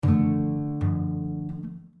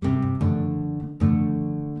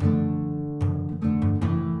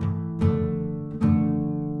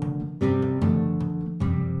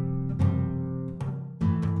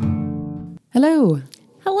Hello,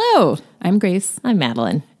 Hello, I'm Grace, I'm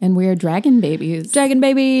Madeline. and we're Dragon Babies. Dragon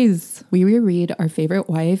Babies. We reread our favorite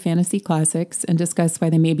YA fantasy classics and discuss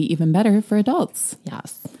why they may be even better for adults.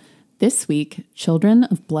 Yes. This week, Children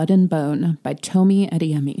of Blood and Bone by Tomi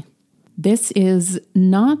Adeyemi. This is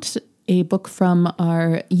not a book from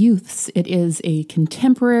our youths. It is a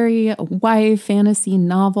contemporary YA fantasy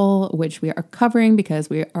novel, which we are covering because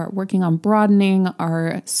we are working on broadening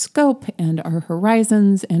our scope and our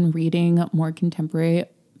horizons and reading more contemporary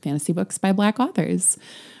fantasy books by Black authors.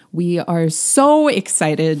 We are so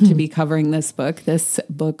excited to be covering this book. This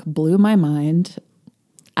book blew my mind.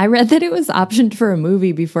 I read that it was optioned for a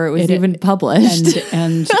movie before it was even published.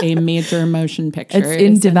 And a major motion picture. It's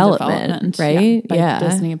in development, right? By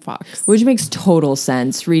Disney and Fox. Which makes total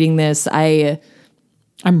sense. Reading this, I'm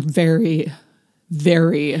very,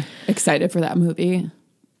 very excited for that movie.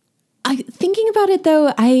 Thinking about it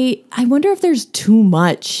though, I wonder if there's too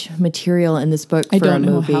much material in this book for I don't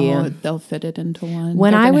a movie. know how they'll fit it into one.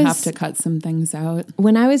 When They're I gonna was- have to cut some things out.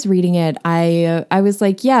 When I was reading it, I was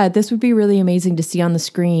like, yeah, this would be really amazing to see on the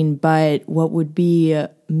screen, but what would be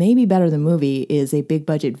maybe better than movie is a big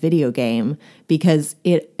budget video game, because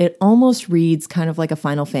it almost reads kind of like a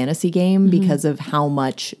Final Fantasy game because of how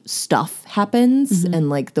much stuff happens and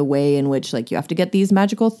like the way in which like you have to get these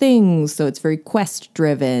magical things, so it's very quest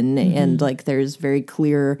driven and like there's very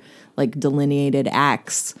clear like delineated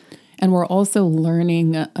acts. And we're also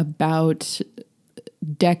learning about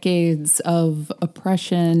decades of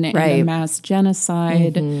oppression and Right. mass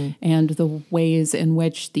genocide and the ways in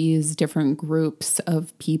which these different groups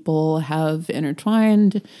of people have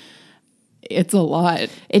intertwined. It's a lot.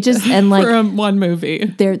 It just and like for one movie.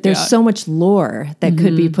 there's so much lore that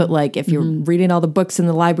could be put, like if you're reading all the books in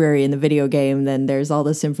the library in the video game, then there's all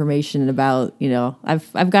this information about, you know,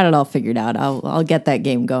 I've got it all figured out. I'll get that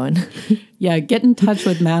game going. Yeah, get in touch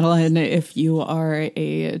with Madeline if you are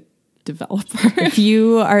a developer. If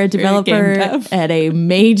you are a developer dev. at a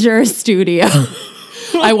major studio,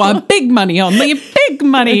 I want big money, only big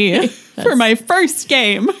money for my first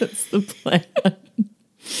game. that's the plan.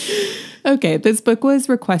 Okay, this book was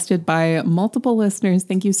requested by multiple listeners.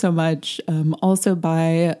 Thank you so much. Also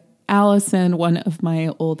by Allison, one of my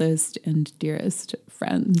oldest and dearest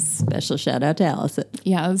friends. Special shout out to Allison.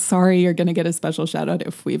 Yeah, sorry, you're going to get a special shout out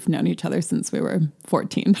if we've known each other since we were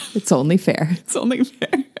 14. It's only fair. It's only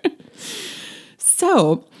fair.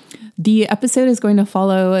 So, the episode is going to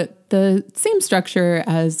follow the same structure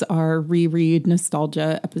as our reread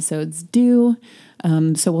nostalgia episodes do.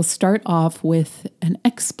 So we'll start off with an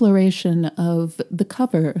exploration of the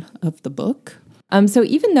cover of the book. So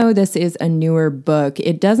even though this is a newer book,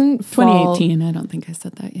 it doesn't fall... 2018. I don't think I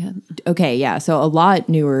said that yet. Okay, yeah, so a lot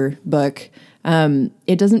newer book.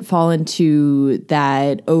 It doesn't fall into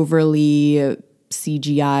that overly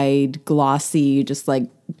CGI'd, glossy, just like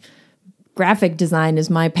graphic design is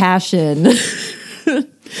my passion.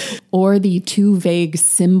 Or the too vague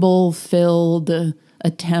symbol-filled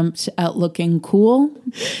attempt at looking cool.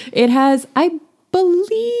 It has, I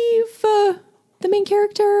believe, the main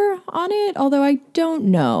character on it, although I don't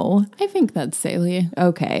know. I think that's Saley.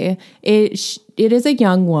 Okay. It is a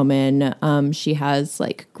young woman. She has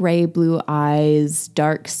like gray blue eyes,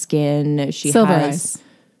 dark skin. She Silver has eyes.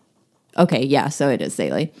 Okay, yeah, so it is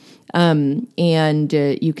Saley. And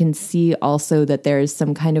you can see also that there's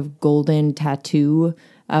some kind of golden tattoo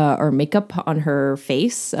or makeup on her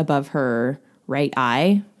face above her right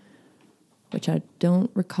eye, which I don't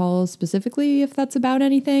recall specifically if that's about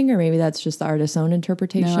anything, or maybe that's just the artist's own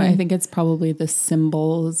interpretation. No, I think it's probably the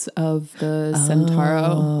symbols of the Centauro,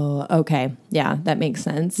 Oh, okay. Yeah, that makes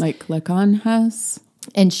sense. like Lekon has.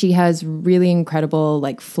 And she has really incredible,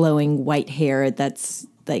 like, flowing white hair that's,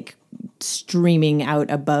 like, streaming out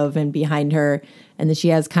above and behind her. And then she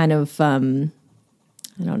has kind of, I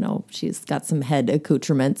don't know, she's got some head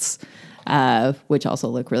accoutrements, which also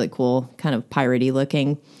look really cool, kind of piratey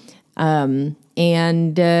looking.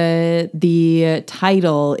 And the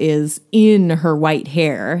title is in her white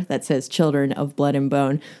hair that says Children of Blood and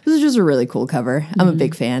Bone. This is just a really cool cover. I'm a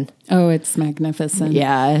big fan. Oh, it's magnificent.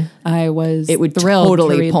 Yeah. It would thrilled to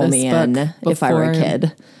totally read pull this me book in if I were a before-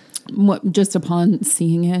 kid. Just upon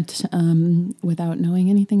seeing it, without knowing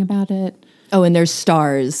anything about it. Oh, and there's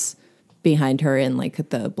stars behind her in like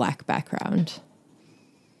the black background.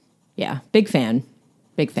 Yeah, big fan.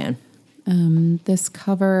 Big fan. This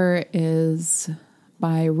cover is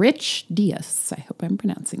by Rich Diaz. I hope I'm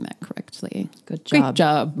pronouncing that correctly. Good Great job.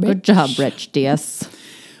 job. Good job, Rich Diaz.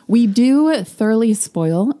 We do thoroughly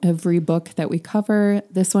spoil every book that we cover.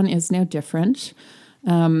 This one is no different.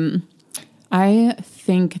 I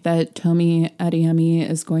think that Tomi Adeyemi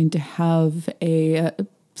is going to have a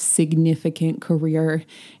significant career.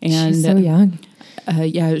 And She's so young.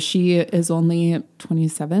 yeah, she is only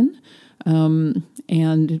 27.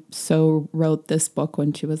 And so wrote this book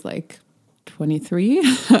when she was like 23.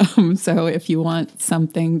 So if you want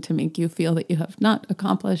something to make you feel that you have not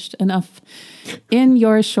accomplished enough in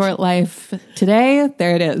your short life today,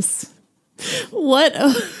 there it is. What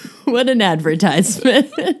an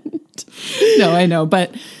advertisement. No, I know,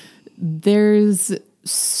 but there's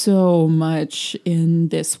so much in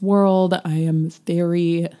this world. I am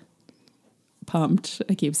very pumped.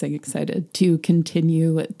 I keep saying excited to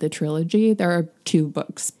continue the trilogy. There are 2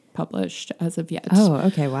 books published as of yet. Oh,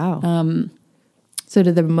 okay. Wow. So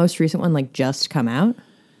did the most recent one like just come out?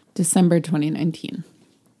 December 2019.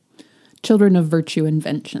 Children of Virtue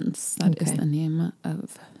Inventions. That is Okay. the name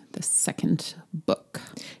of the second book.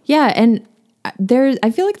 Yeah, and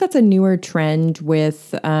I feel like that's a newer trend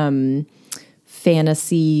with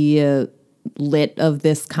fantasy lit of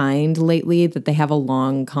this kind lately, that they have a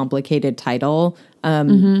long, complicated title.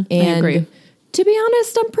 And I agree. to be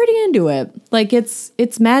honest, I'm pretty into it. Like it's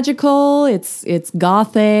magical, it's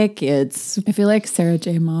gothic, it's I feel like Sarah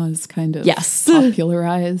J. Maas kind of Yes.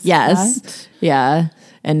 popularized that. yeah,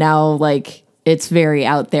 and now like it's very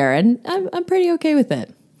out there, and I'm pretty okay with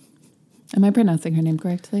it. Am I pronouncing her name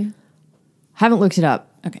correctly? Haven't looked it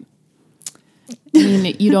up. Okay. I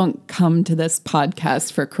mean, you don't come to this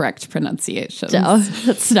podcast for correct pronunciations. No,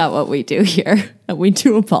 that's not what we do here. And we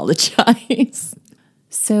do apologize.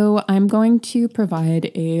 So I'm going to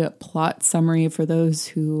provide a plot summary for those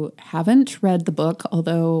who haven't read the book,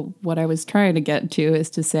 although what I was trying to get to is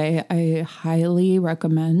to say I highly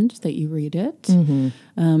recommend that you read it.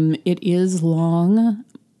 It is long,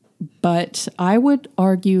 but I would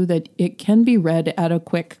argue that it can be read at a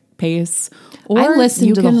quick pace, or I listened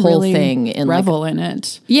you to the can whole really thing in like revel in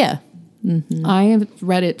it. Yeah. I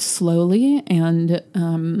read it slowly, and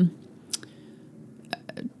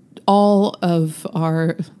all of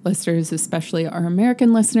our listeners, especially our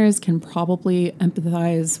American listeners, can probably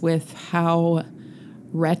empathize with how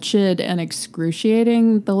wretched and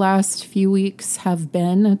excruciating the last few weeks have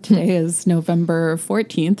been. Today is November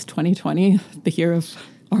 14th, 2020, the year of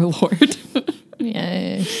our Lord.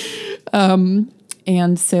 Yeah.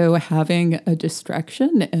 And so having a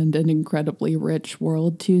distraction and an incredibly rich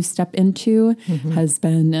world to step into has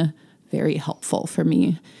been very helpful for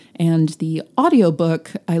me. And the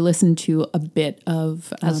audiobook, I listened to a bit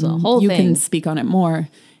of. That's the whole you thing. can speak on it more.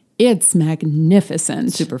 It's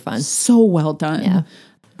magnificent. Super fun. So well done. Yeah.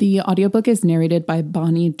 The audiobook is narrated by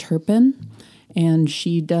Bonnie Turpin, and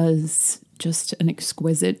she does just an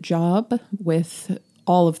exquisite job with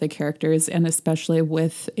all of the characters, and especially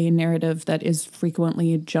with a narrative that is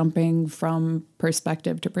frequently jumping from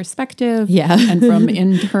perspective to perspective, Yeah. and from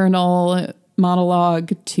internal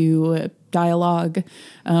monologue to dialogue,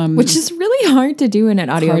 Which is really hard to do in an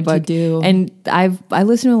hard to audiobook. do. And I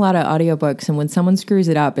listen to a lot of audiobooks, and when someone screws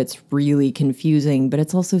it up, it's really confusing, but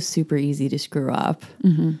it's also super easy to screw up.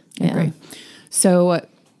 I agree. So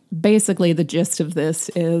basically the gist of this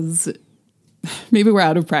is, maybe we're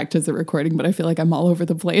out of practice at recording, but I feel like I'm all over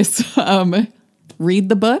the place. Read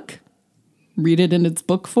the book, read it in its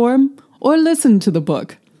book form, or listen to the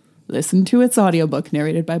book. Listen to its audiobook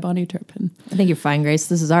narrated by Bonnie Turpin. I think you're fine, Grace.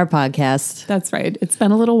 This is our podcast. That's right. It's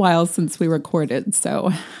been a little while since we recorded, so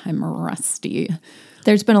I'm rusty.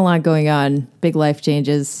 There's been a lot going on, big life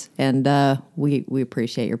changes, and we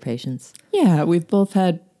appreciate your patience. Yeah, we've both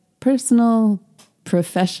had personal,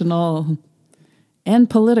 professional, and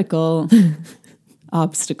political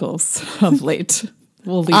obstacles of late.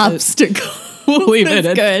 We'll leave We'll leave it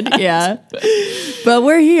at Good, yeah. But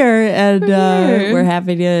we're here, and here. we're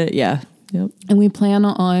happy to, yeah. Yep. And we plan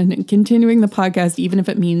on continuing the podcast, even if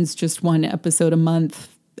it means just one episode a month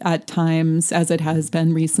at times, as it has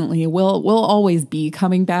been recently. We'll always be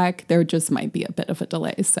coming back. There just might be a bit of a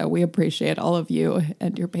delay. So we appreciate all of you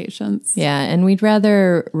and your patience. Yeah, and we'd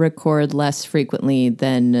rather record less frequently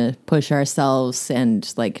than push ourselves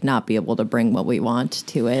and like not be able to bring what we want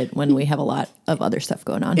to it when we have a lot of other stuff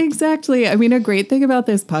going on. Exactly. I mean, a great thing about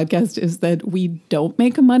this podcast is that we don't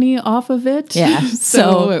make money off of it. Yeah,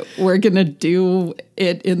 So we're going to do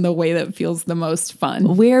it in the way that feels the most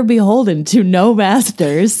fun. We're beholden to no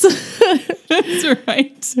masters. That's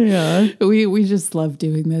right. Yeah. We just love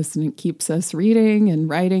doing this, and it keeps us reading and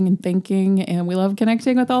writing and thinking, and we love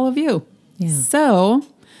connecting with all of you. Yeah. So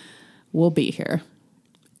we'll be here.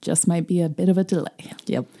 Just might be a bit of a delay.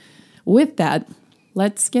 Yep. With that,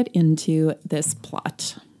 let's get into this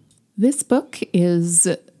plot. This book is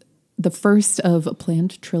the first of a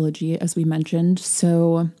planned trilogy, as we mentioned.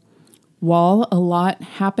 So while a lot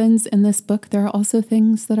happens in this book, there are also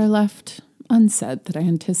things that are left unsaid that I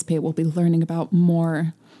anticipate we'll be learning about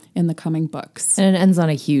more in the coming books. And it ends on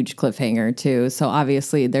a huge cliffhanger, too. So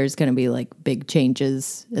obviously there's going to be like big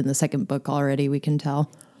changes in the second book already, we can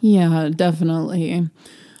tell. Yeah, definitely.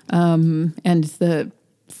 And the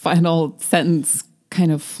final sentence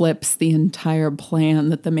kind of flips the entire plan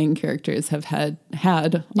that the main characters have had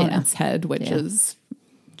on its head, which is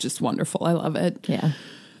just wonderful. I love it. Yeah.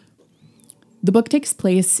 The book takes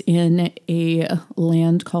place in a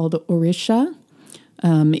land called Orisha.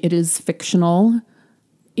 It is fictional.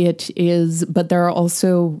 But there are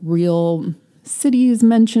also real cities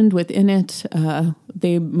mentioned within it.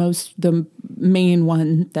 The main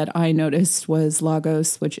one that I noticed was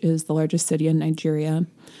Lagos, which is the largest city in Nigeria,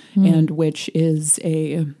 and which is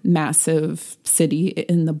a massive city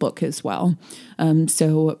in the book as well.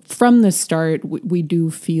 So from the start, we do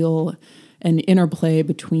feel an interplay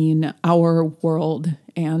between our world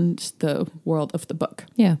and the world of the book.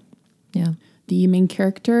 Yeah. Yeah. The main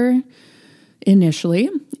character initially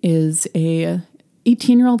is a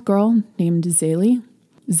 18-year-old girl named Zélie.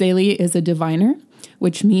 Zélie is a diviner,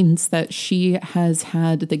 which means that she has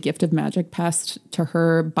had the gift of magic passed to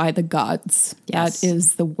her by the gods. Yes. That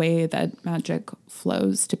is the way that magic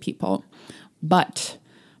flows to people. But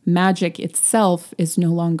magic itself is no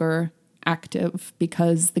longer active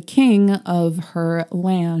because the king of her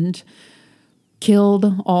land killed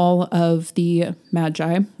all of the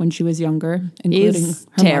magi when she was younger, including He's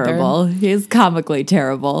her terrible. mother. He's comically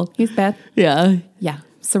terrible. He's bad. Yeah. Yeah.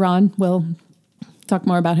 Sauron, we'll talk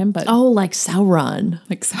more about him, but Oh, like Sauron.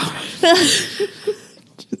 like Sauron.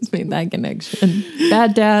 Just made that connection.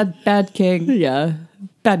 Bad dad, bad king, Yeah.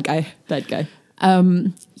 bad guy. That guy.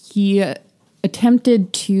 He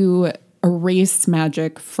attempted to erase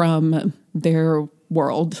magic from their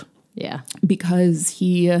world Yeah. because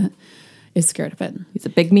he is scared of it. He's a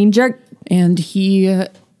big mean jerk. And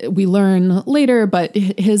we learn later, but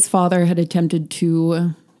his father had attempted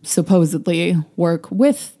to supposedly work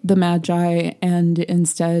with the Magi, and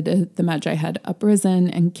instead the Magi had uprisen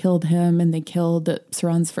and killed him, and they killed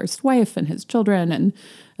Sauron's first wife and his children and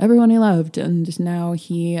everyone he loved. And now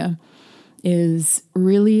he is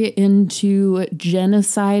really into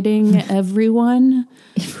genociding everyone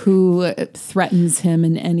who threatens him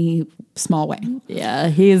in any small way. Yeah.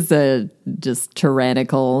 He's a just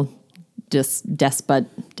tyrannical, just despot.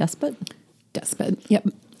 Despot? Despot. Yep.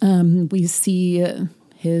 We see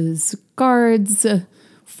his guards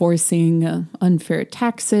forcing unfair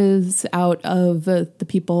taxes out of the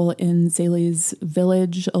people in Zélie's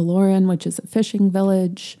village, Aloran, which is a fishing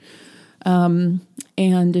village.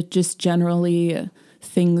 And just generally,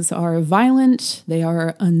 things are violent, they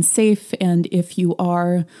are unsafe, and if you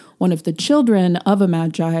are one of the children of a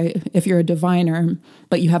magi, if you're a diviner,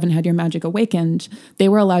 but you haven't had your magic awakened, they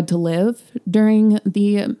were allowed to live during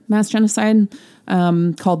the mass genocide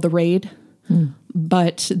called the Raid,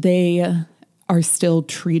 but they are still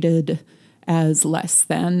treated as less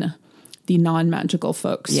than the non-magical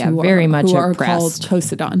folks who very are, much who are oppressed. called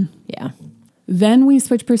Poseidon. Yeah. Then we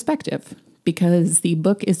switch perspective because the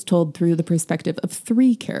book is told through the perspective of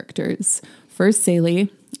three characters. First Zélie,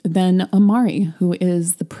 then Amari, who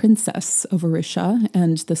is the princess of Orisha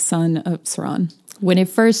and the son of Sauron. When it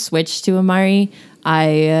first switched to Amari,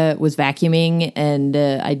 I was vacuuming and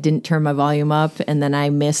I didn't turn my volume up. And then I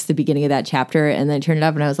missed the beginning of that chapter. And then I turned it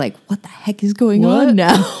up and I was like, what the heck is going on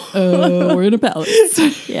now? We're in a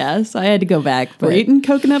palace. Yeah, so I had to go back. But We're eating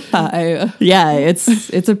coconut pie. yeah,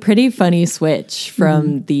 it's a pretty funny switch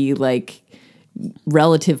from the like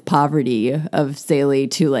relative poverty of Zélie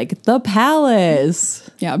to like the palace.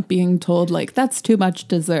 Yeah, being told like, that's too much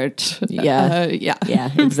dessert. Yeah. Yeah, Yeah,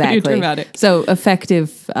 Pretty exactly. dramatic. So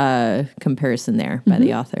effective comparison there by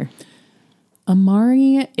the author.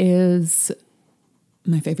 Amari is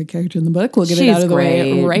my favorite character in the book. We'll get it out of the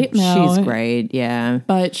way right now. She's great, yeah.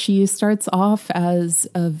 But she starts off as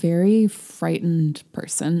a very frightened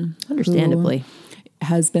person. Understandably. Who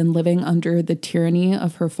has been living under the tyranny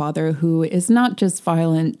of her father, who is not just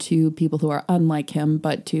violent to people who are unlike him,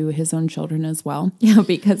 but to his own children as well. Yeah,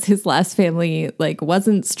 because his last family like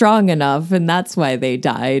wasn't strong enough and that's why they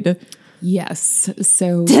died. Yes.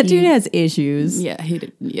 So That dude has issues. Yeah, he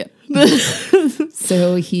did. Yeah.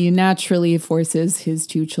 So he naturally forces his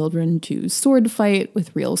two children to sword fight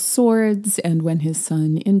with real swords. And when his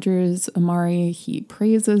son injures Amari, he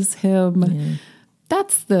praises him. Yeah.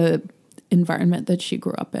 That's the environment that she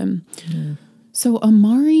grew up in. Yeah. So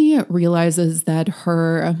Amari realizes that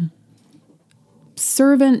her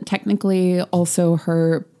servant, technically also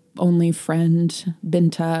her only friend,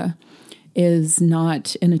 Binta, is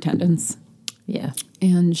not in attendance. Yeah.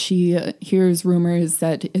 And she hears rumors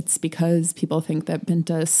that it's because people think that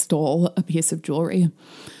Binta stole a piece of jewelry.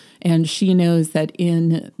 And she knows that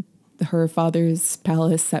in her father's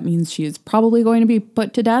palace, that means she is probably going to be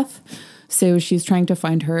put to death. So she's trying to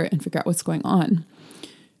find her and figure out what's going on.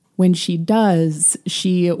 When she does,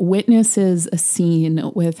 she witnesses a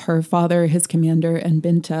scene with her father, his commander, and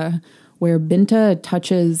Binta, where Binta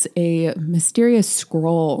touches a mysterious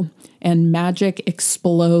scroll and magic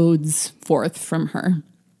explodes forth from her.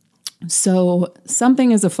 So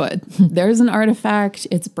something is afoot. There's an artifact.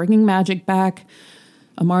 It's bringing magic back.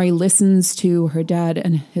 Amari listens to her dad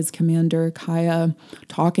and his commander, Kaya,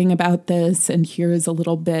 talking about this and hears a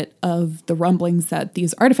little bit of the rumblings that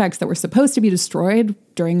these artifacts that were supposed to be destroyed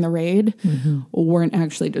during the raid weren't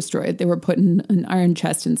actually destroyed. They were put in an iron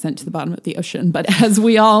chest and sent to the bottom of the ocean. But as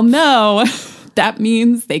we all know, that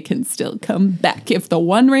means they can still come back. If the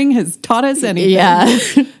One Ring has taught us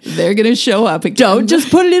anything, they're going to show up again. Don't just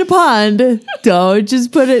put it in a pond. Don't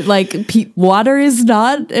just put it water is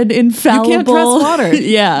not an infallible. You can't trust water.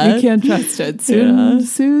 Yeah. You can't trust it.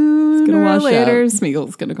 Sooner or wash later, out.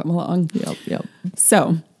 Smeagol's going to come along. Yep.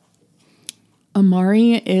 So,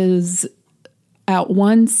 Amari is at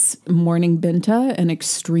once mourning Binta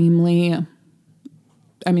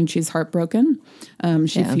and she's heartbroken.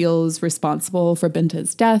 She feels responsible for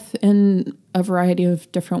Binta's death in a variety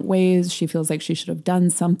of different ways. She feels like she should have done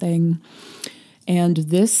something. And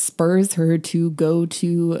this spurs her to go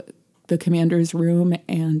to the commander's room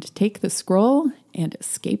and take the scroll and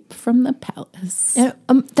escape from the palace.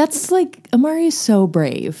 That's Amari is so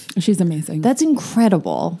brave. She's amazing. That's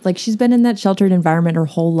incredible. She's been in that sheltered environment her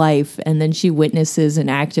whole life, and then she witnesses an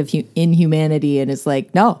act of inhumanity and is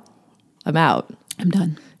like, no, I'm out. I'm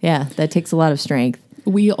done. Yeah, that takes a lot of strength.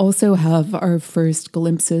 We also have our first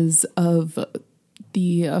glimpses of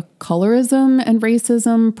the colorism and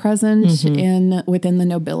racism present within the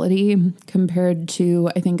nobility compared to,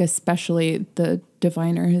 I think, especially the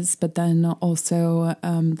diviners, but then also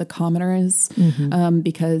the commoners,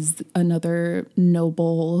 because another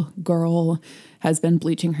noble girl has been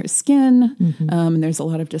bleaching her skin. And there's a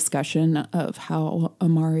lot of discussion of how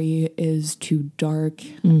Amari is too dark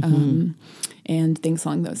and things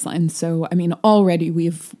along those lines. So, already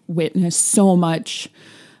we've witnessed so much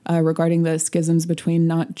regarding the schisms between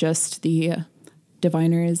not just the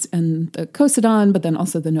diviners and the Kosadon, but then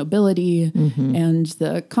also the nobility and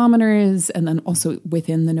the commoners, and then also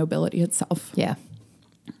within the nobility itself. Yeah.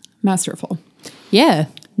 Masterful. Yeah.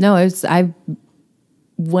 No,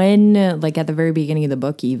 when at the very beginning of the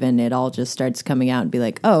book, even, it all just starts coming out and be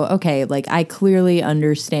like, oh, okay, I clearly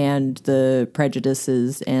understand the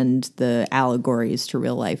prejudices and the allegories to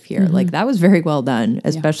real life here. That was very well done,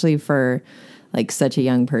 especially for such a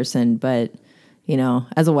young person. But,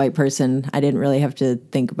 as a white person, I didn't really have to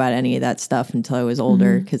think about any of that stuff until I was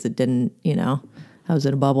older, because it didn't, I was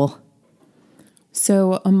in a bubble.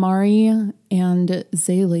 So Amari and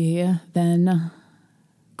Zélie then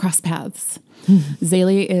cross paths.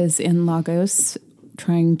 Zélie is in Lagos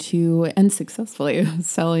trying to, and successfully,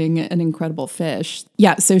 selling an incredible fish.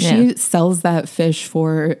 Yeah, so she sells that fish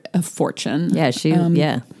for a fortune. Yeah,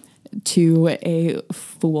 to a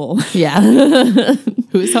fool. Yeah.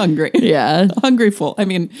 Who's hungry. Yeah. A hungry fool. I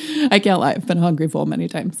can't lie. I've been a hungry fool many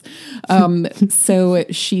times. So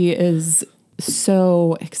she is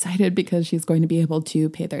so excited because she's going to be able to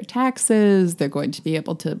pay their taxes. They're going to be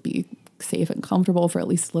able to be safe and comfortable for at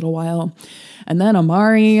least a little while. And then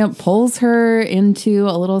Amari pulls her into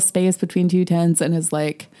a little space between two tents and is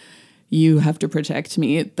like, you have to protect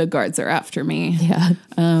me. The guards are after me. Yeah.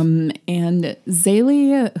 And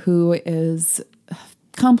Zélie, who is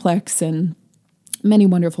complex in many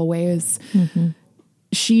wonderful ways,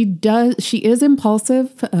 she is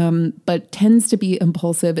impulsive, but tends to be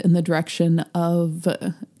impulsive in the direction of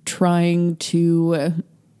trying to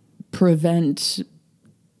prevent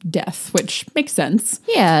death, which makes sense.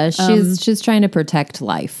 Yeah, she's trying to protect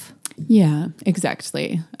life. Yeah,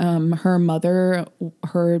 exactly. Her mother,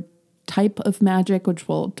 her type of magic, which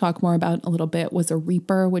we'll talk more about in a little bit, was a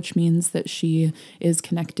reaper, which means that she is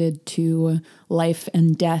connected to life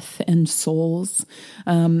and death and souls.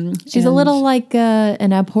 She's a little like an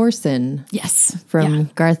Abhorsen. Yes. From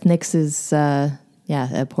Garth Nix's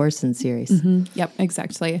Abhorsen series. Yep,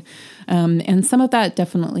 exactly. And some of that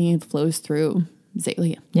definitely flows through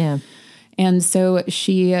Zélie. Yeah. And so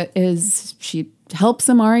she helps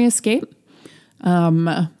Amari escape.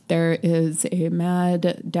 there is a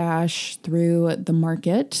mad dash through the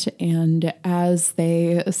market, and as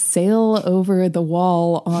they sail over the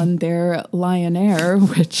wall on their lion air,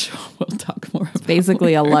 which we'll talk more about,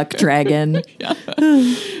 Basically a luck dragon.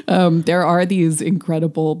 there are these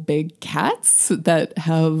incredible big cats that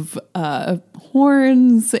have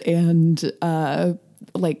horns and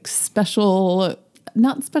like special,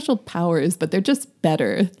 not special powers, but they're just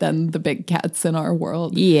better than the big cats in our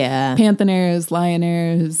world. Yeah. Panthers,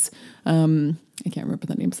 lioners, I can't remember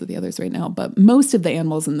the names of the others right now, but most of the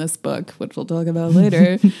animals in this book, which we'll talk about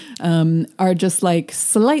later, are just like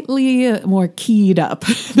slightly more keyed up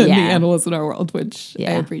than the animals in our world, which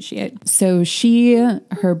I appreciate. So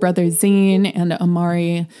her brother Zane and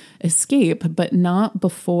Amari escape, but not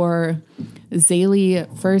before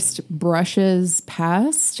Zaylee first brushes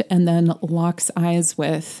past and then locks eyes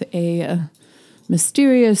with a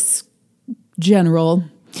mysterious general.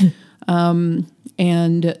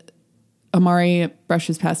 And Amari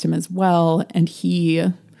brushes past him as well, and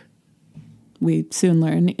we soon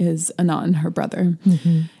learn, is Anan, her brother.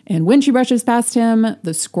 Mm-hmm. And when she brushes past him,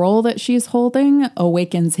 the scroll that she's holding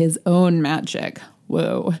awakens his own magic.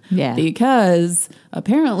 Whoa. Yeah. Because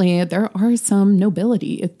apparently there are some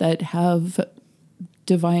nobility that have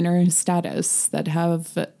diviner status, that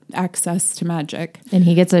have access to magic. And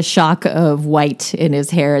he gets a shock of white in his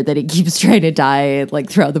hair that he keeps trying to dye like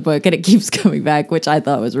throughout the book, and it keeps coming back, which I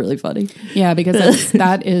thought was really funny. Yeah, because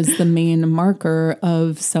that is the main marker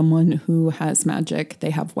of someone who has magic. They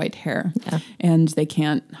have white hair, and they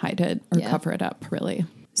can't hide it or cover it up, really.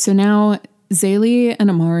 So now Zaylee and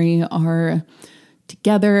Amari are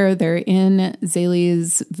together. They're in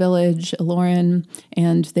Zaylee's village, Aloran,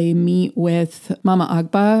 and they meet with Mama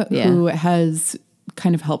Agba, who has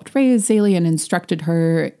kind of helped raise Zaylee and instructed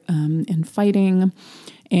her in fighting.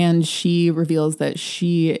 And she reveals that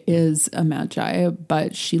she is a magi,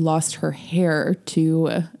 but she lost her hair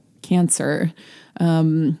to cancer.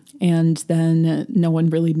 And then no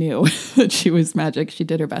one really knew that she was magic. She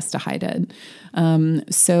did her best to hide it.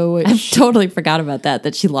 So I totally forgot about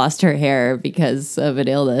that she lost her hair because of an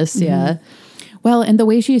illness. Mm-hmm. Yeah. Well, and the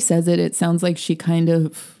way she says it, it sounds like she kind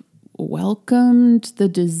of welcomed the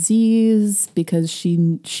disease because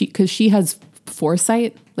she has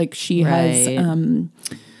foresight. Like she has,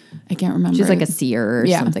 I can't remember. She's like a seer or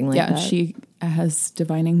something like that. Yeah, she has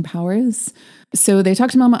divining powers. So they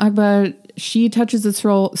talk to Mama Agba. She touches the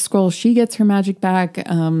scroll. She gets her magic back.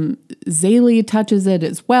 Zaylee touches it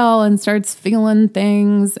as well and starts feeling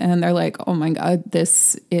things. And they're like, oh my God,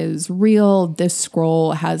 this is real. This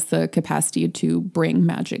scroll has the capacity to bring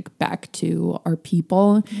magic back to our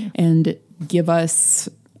people and give us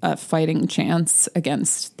a fighting chance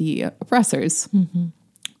against the oppressors. Mm-hmm.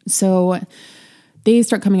 So they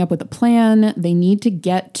start coming up with a plan. They need to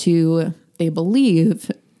get to, they believe,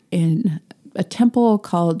 in a temple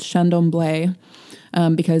called Shandomblé,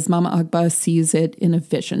 because Mama Agba sees it in a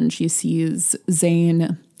vision. She sees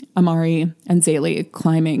Zane, Amari, and Zaylee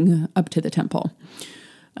climbing up to the temple.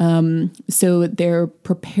 So they're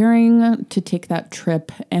preparing to take that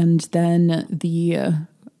trip, and then the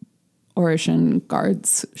Orishan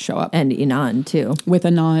guards show up. And Inan, too. With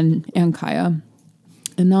Anan and Kaya.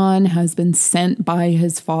 Anan has been sent by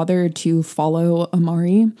his father to follow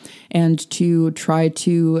Amari and to try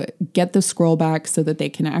to get the scroll back so that they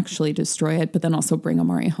can actually destroy it, but then also bring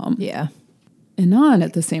Amari home. Yeah. Anan,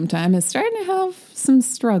 at the same time, is starting to have some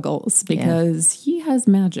struggles because he has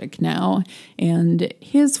magic now, and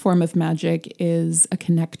his form of magic is a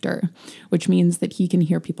connector, which means that he can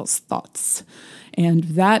hear people's thoughts. And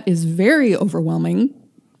that is very overwhelming,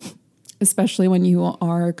 especially when you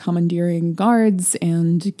are commandeering guards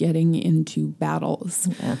and getting into battles.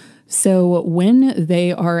 Yeah. So when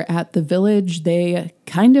they are at the village, they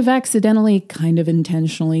kind of accidentally, kind of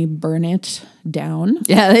intentionally burn it down.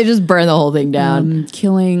 Yeah, they just burn the whole thing down.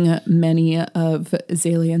 Killing many of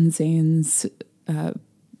Zaylee and Zane's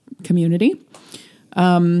community.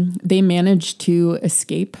 They managed to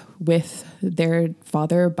escape with their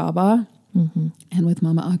father, Baba, and with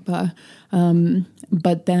Mama Agba.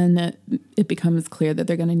 But then it becomes clear that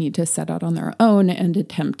they're going to need to set out on their own and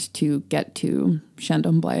attempt to get to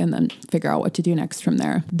Shandomblé and then figure out what to do next from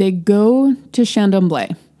there. They go to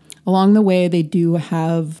Shandomblé. Along the way, they do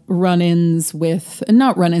have run-ins with,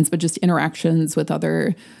 not run-ins, but just interactions with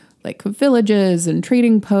other like villages and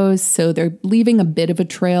trading posts. So they're leaving a bit of a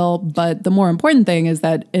trail. But the more important thing is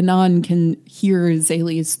that Inan can hear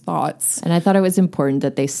Zaylee's thoughts. And I thought it was important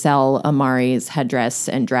that they sell Amari's headdress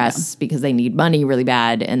and dress because they need money really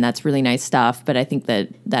bad. And that's really nice stuff. But I think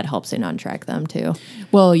that helps Inan track them too.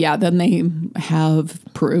 Well, yeah, then they have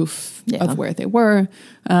proof of where they were.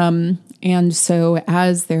 And so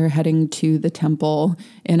as they're heading to the temple,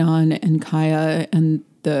 Inan and Kaya and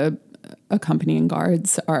the accompanying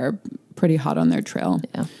guards are pretty hot on their trail.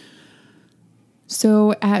 Yeah.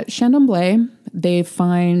 So at Chandomblé, they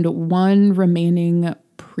find one remaining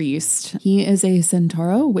priest. He is a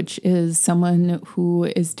centauro, which is someone who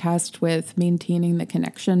is tasked with maintaining the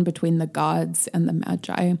connection between the gods and the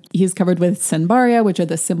magi. He's covered with Senbaria, which are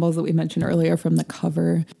the symbols that we mentioned earlier from the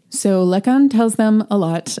cover. So Lekan tells them a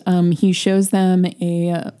lot. He shows them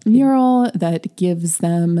a mural that gives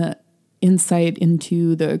them insight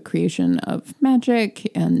into the creation of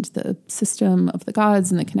magic and the system of the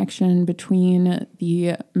gods and the connection between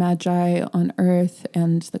the magi on Earth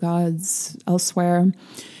and the gods elsewhere.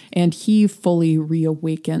 And he fully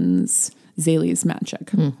reawakens Zaylee's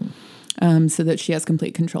magic so that she has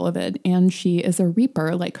complete control of it. And she is a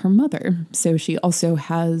reaper like her mother. So she also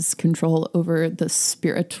has control over the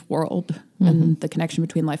spirit world and the connection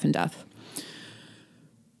between life and death.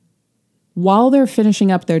 While they're finishing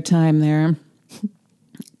up their time there,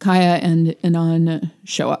 Kaya and Inan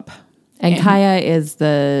show up. And Kaya is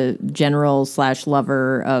the general /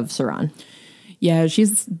 lover of Saran. Yeah,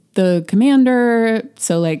 she's the commander.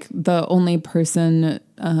 So like the only person,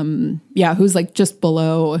 who's like just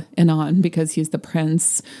below Inan because he's the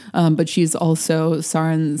prince. But she's also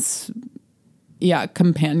Saran's,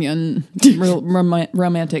 companion,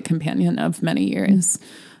 romantic companion of many years.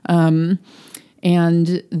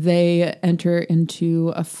 And they enter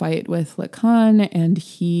into a fight with Lekan, and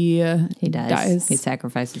he dies. He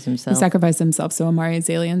sacrifices himself. So Amari,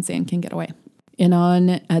 Zaylee, and Zane can get away.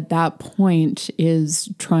 Inan, at that point, is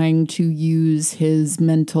trying to use his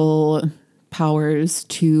mental powers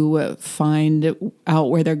to find out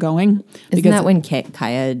where they're going. Isn't that when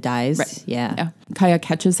Kaya dies? Right. Yeah. Kaya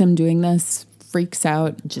catches him doing this, freaks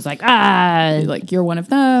out. She's like, like, you're one of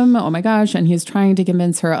them. Oh my gosh. And he's trying to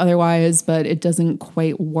convince her otherwise, but it doesn't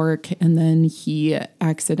quite work. And then he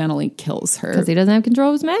accidentally kills her. Because he doesn't have control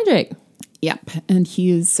of his magic. Yep. And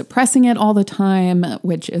he's suppressing it all the time,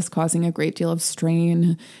 which is causing a great deal of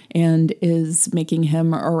strain and is making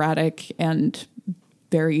him erratic and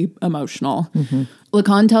very emotional.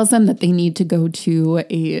 Lekan tells them that they need to go to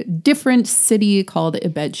a different city called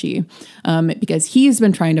Ibeji because he's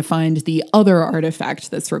been trying to find the other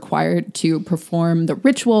artifact that's required to perform the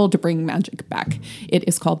ritual to bring magic back. It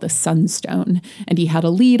is called the Sunstone, and he had a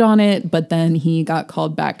lead on it, but then he got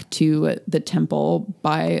called back to the temple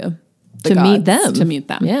by the gods to meet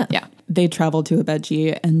them. Yeah. They travel to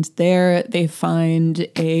Ibeji, and there they find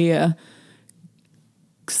a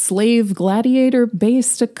slave gladiator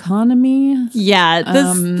based economy. Yeah,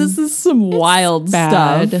 this is some wild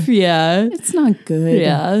stuff. Yeah, it's not good.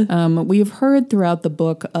 Yeah, we've heard throughout the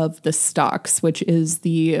book of the stocks, which is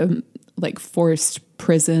the forced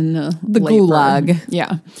prison, the labor. gulag.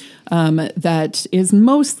 Yeah, that is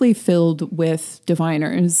mostly filled with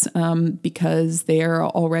diviners because they are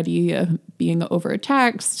already being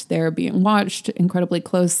overtaxed. They're being watched incredibly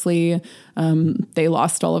closely. They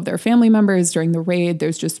lost all of their family members during the raid.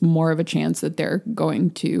 There's just more of a chance that they're going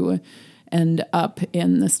to end up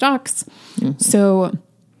in the stocks. So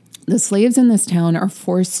the slaves in this town are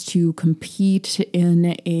forced to compete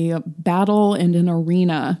in a battle and an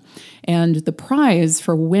arena. And the prize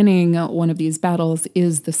for winning one of these battles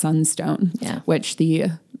is the Sunstone, which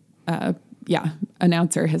the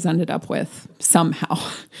announcer has ended up with somehow.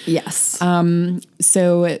 Yes.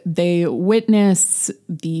 So they witness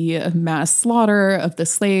the mass slaughter of the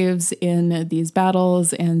slaves in these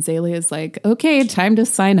battles, and Zaylee is like, okay, time to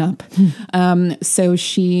sign up. So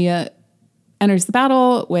she enters the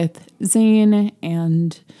battle with Zane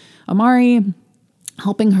and Amari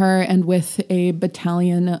helping her, and with a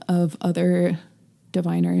battalion of other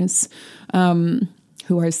diviners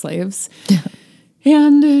who are slaves.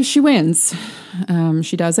 And she wins.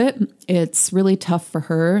 She does it. It's really tough for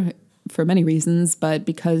her for many reasons, but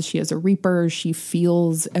because she is a reaper, she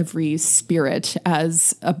feels every spirit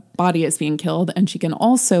as a body is being killed. And she can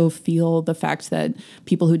also feel the fact that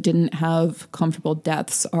people who didn't have comfortable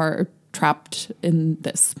deaths are trapped in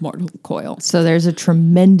this mortal coil. So there's a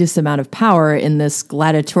tremendous amount of power in this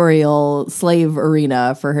gladiatorial slave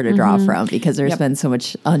arena for her to draw from, because there's been so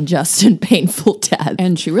much unjust and painful death.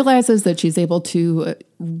 And she realizes that she's able to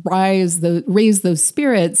raise those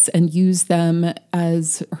spirits and use them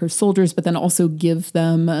as her soldiers, but then also give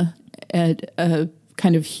them a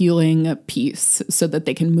kind of healing piece so that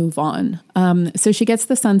they can move on. So she gets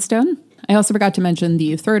the Sunstone. I also forgot to mention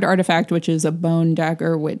the third artifact, which is a bone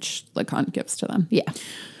dagger, which Lacan gives to them. Yeah.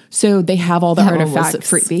 So they have all the artifacts. That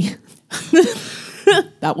was a freebie.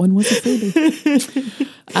 That one was a freebie.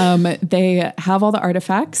 They have all the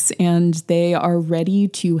artifacts, and they are ready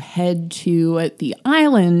to head to the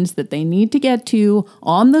island that they need to get to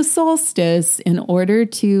on the solstice in order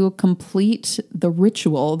to complete the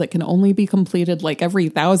ritual that can only be completed like every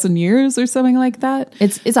 1,000 years or something like that.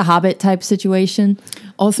 It's a Hobbit type situation.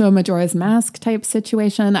 Also a Majora's Mask type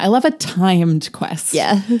situation. I love a timed quest.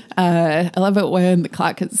 Yeah. I love it when the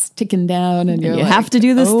clock is ticking down and you have to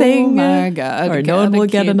do this thing. Oh my God. Or no one will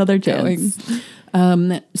get another chance.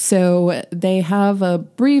 So they have a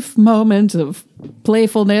brief moment of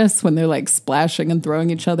playfulness when they're like splashing and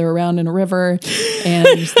throwing each other around in a river. And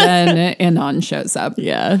then Inan shows up.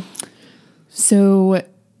 Yeah. So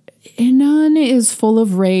Inan is full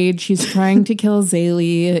of rage. He's trying to kill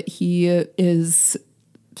Zélie. He is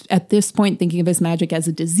at this point thinking of his magic as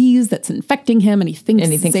a disease that's infecting him, and he thinks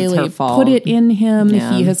it's her Zélie fault. put it in him.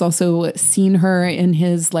 Yeah. He has also seen her in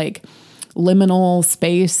his like liminal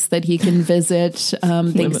space that he can visit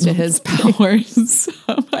thanks to his powers.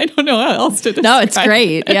 I don't know how else to describe No, it's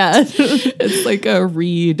great. it. Yeah. It's like a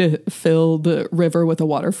reed-filled river with a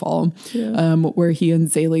waterfall where he and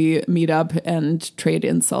Zélie meet up and trade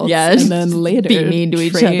insults. Yeah, and then later be mean to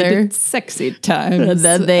each trade other. sexy times. And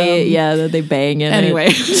then then they bang in Anyway,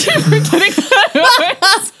 we're getting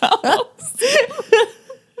ourselves.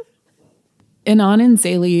 Inan and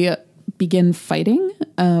Zélie begin fighting,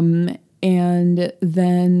 and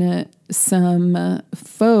then some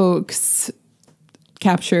folks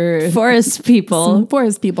capture forest people. Some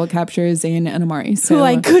forest people capture Zane and Amari. So Who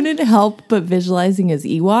I couldn't help but visualizing as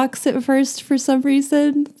Ewoks at first for some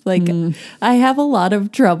reason. Like I have a lot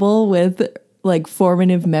of trouble with like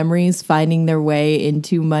formative memories finding their way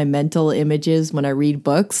into my mental images when I read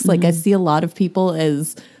books. Like I see a lot of people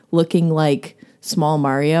as looking like Small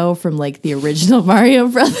Mario from like the original Mario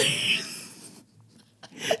Brothers.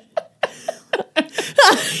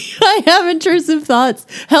 I have intrusive thoughts.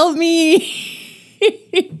 Help me.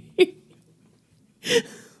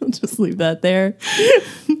 I'll just leave that there.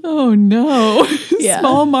 oh no. Yeah.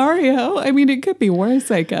 Small Mario. I mean, it could be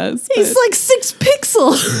worse, I guess. He's like 6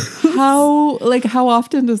 pixels. How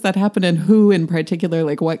often does that happen, and who in particular,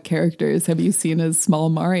 like what characters have you seen as Small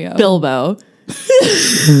Mario? Bilbo.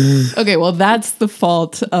 Okay, well, that's the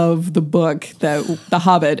fault of the book, the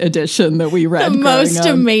Hobbit edition that we read. The most growing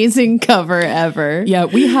up. amazing cover ever. Yeah,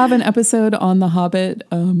 we have an episode on The Hobbit,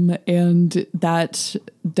 and that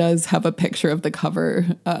does have a picture of the cover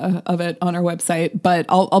of it on our website, but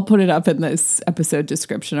I'll put it up in this epepisode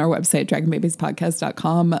description, our website,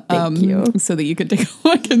 dragonbabiespodcast.com, Thank you. so that you can take a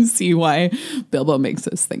look and see why Bilbo makes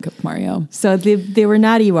us think of Mario. So they were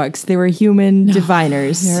not Ewoks. They were human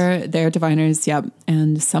diviners. They're diviners, yep,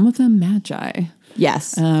 and some of them magi.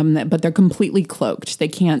 Yes. But they're completely cloaked. They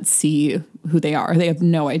can't see who they are. They have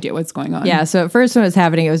no idea what's going on. Yeah. So at first when it was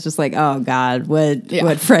happening, it was just like, oh God,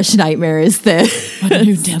 what fresh nightmare is this? What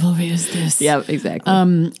new devilry is this? Yep,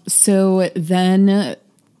 exactly. So then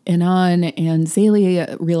Inan and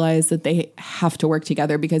Zélie realize that they have to work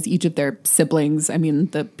together because each of their siblings, I mean,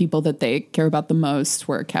 the people that they care about the most,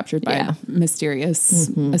 were captured by mysterious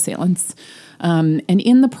assailants. And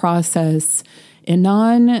in the process,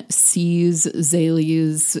 Inan sees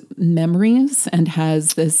Zélie's memories and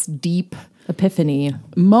has this deep Epiphany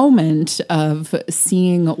moment of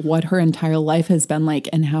seeing what her entire life has been like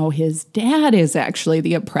and how his dad is actually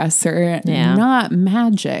the oppressor, not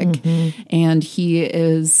magic. And he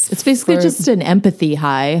is... It's basically just an empathy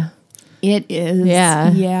high. It is.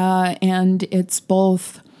 Yeah. Yeah. And it's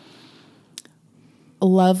both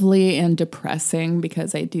lovely and depressing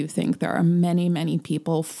because I do think there are many, many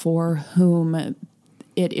people for whom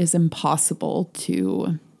it is impossible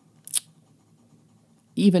to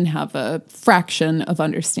even have a fraction of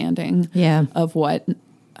understanding of what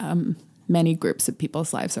many groups of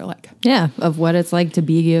people's lives are like. Yeah, of what it's like to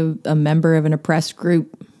be a member of an oppressed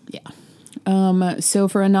group. Yeah. So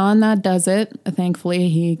for Inan, that does it. Thankfully,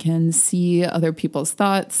 he can see other people's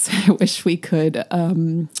thoughts. I wish we could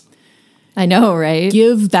I know, right?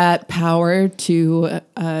 give that power to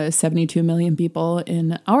 72 million people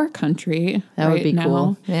in our country. That would be now.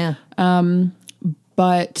 cool. Yeah.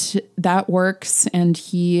 But that works, and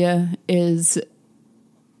he is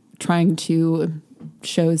trying to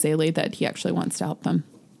show Zayli that he actually wants to help them.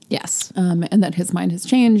 Yes. And that his mind has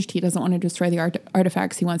changed. He doesn't want to destroy the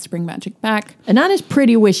artifacts. He wants to bring magic back. Anan is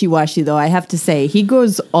pretty wishy-washy, though, I have to say. He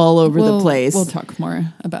goes all over the place. We'll talk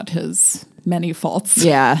more about his many faults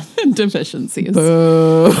Yeah. and deficiencies.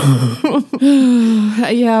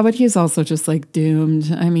 Yeah, but he's also just like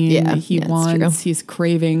doomed. I mean, Yeah, it's he's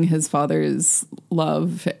craving his father's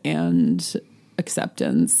love and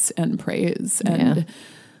acceptance and praise. And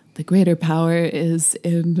the greater power is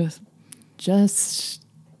in just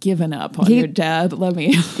giving up on your dad.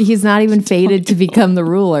 He's not even fated to become the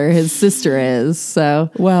ruler. His sister is, so.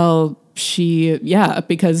 Well,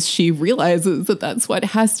 because she realizes that that's what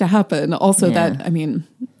has to happen. Also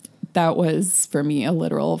that was for me a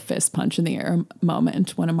literal fist punch in the air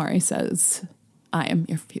moment when Amari says, "I am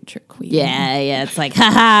your future queen." Yeah, it's like,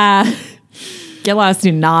 haha, get lost,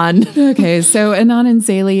 Anan. Okay, so Anan and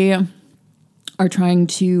Zayli are trying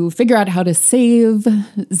to figure out how to save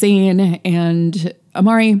Zane and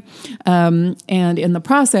Amari. And in the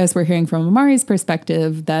process, we're hearing from Amari's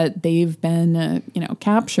perspective that they've been,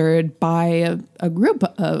 captured by a group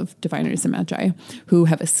of diviners and magi who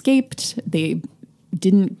have escaped. They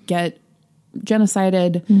didn't get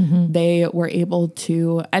genocided. They were able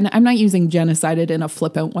to, and I'm not using genocided in a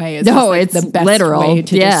flippant way. It's it's the best literal way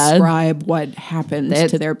to describe what happened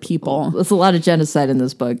to their people. There's a lot of genocide in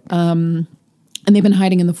this book. And they've been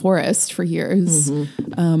hiding in the forest for years,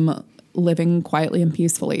 living quietly and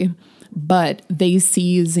peacefully. But they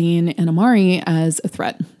see Zane and Amari as a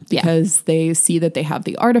threat because they see that they have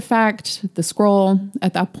the artifact, the scroll.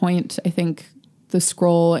 At that point, I think the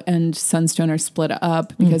scroll and Sunstone are split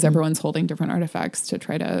up because everyone's holding different artifacts to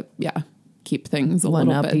try to, keep things a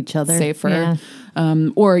little bit each other. safer. Yeah.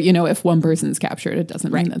 Or, if one person's captured, it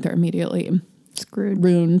doesn't mean that they're immediately screwed,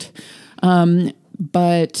 ruined.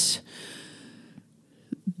 But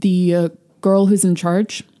the girl who's in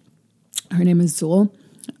charge, her name is Zul.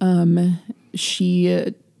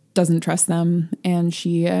 She doesn't trust them, and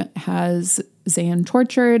she has Zane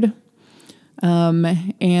tortured.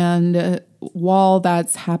 And while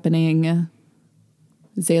that's happening,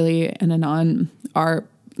 Zayli and Anan are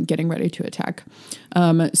getting ready to attack.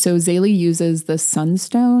 So Zayli uses the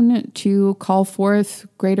Sunstone to call forth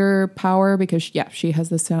greater power because, she has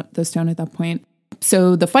the stone at that point.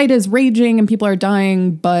 So the fight is raging and people are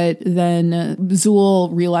dying, but then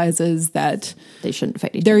Zul realizes that they shouldn't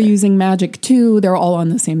fight each other. They're using magic too. They're all on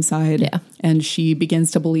the same side. Yeah. And she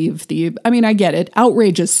begins to believe I get it,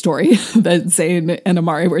 outrageous story that Zane and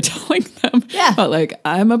Amari were telling them. Yeah. But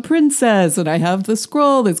I'm a princess and I have the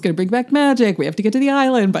scroll that's going to bring back magic. We have to get to the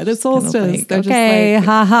island by the solstice. They're okay,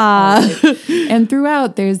 haha. And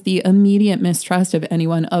throughout, there's the immediate mistrust of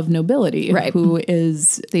anyone of nobility who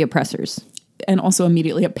is the oppressors. And also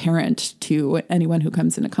immediately apparent to anyone who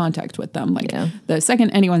comes into contact with them. The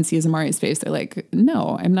second anyone sees Amari's face, they're like,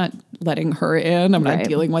 no, I'm not letting her in. I'm not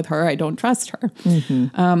dealing with her. I don't trust her.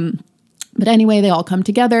 But anyway, they all come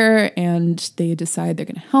together and they decide they're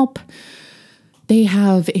going to help. They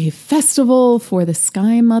have a festival for the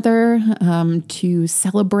Sky Mother to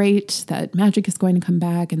celebrate that magic is going to come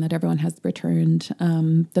back and that everyone has returned.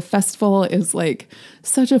 The festival is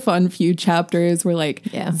such a fun few chapters where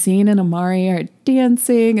Zane and Amari are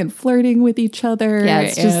dancing and flirting with each other. Yeah,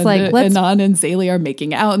 it's just Anan and Zayli are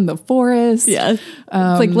making out in the forest. Yeah,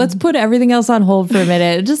 it's let's put everything else on hold for a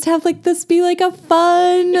minute and just have this be a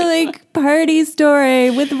fun party story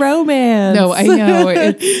with romance. No, I know.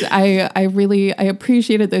 I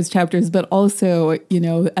appreciated those chapters, but also,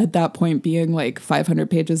 at that point being 500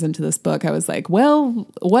 pages into this book, I was like, well,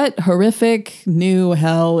 what horrific new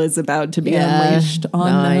hell is about to be unleashed on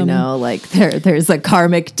them? I know. There's a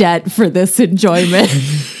karmic debt for this enjoyment.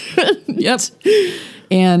 Yep.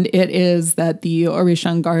 And it is that the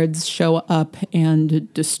Orishan guards show up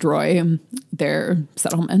and destroy their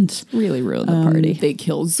settlement. Really ruin the party. They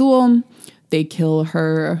kill Zul. They kill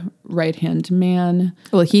her right-hand man.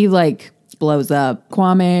 Well, he blows up.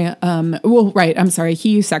 Kwame. I'm sorry.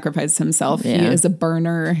 He sacrificed himself. Yeah. He is a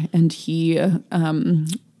burner and he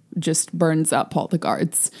just burns up all the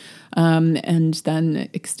guards and then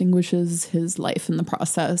extinguishes his life in the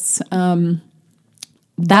process.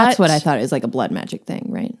 That's what I thought is a blood magic thing,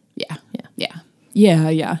 right? Yeah.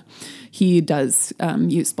 He does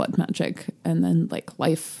use blood magic and then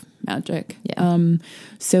life magic. Yeah.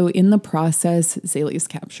 So in the process, Zayli's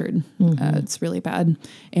captured. It's really bad.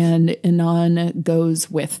 And Anan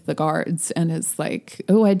goes with the guards and is like,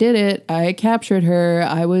 oh, I did it. I captured her.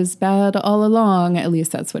 I was bad all along. At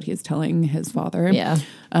least that's what he's telling his father. Yeah.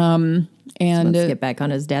 And Let's get back on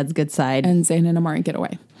his dad's good side. and Zayn and Amari get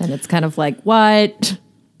away. And it's kind of like, what?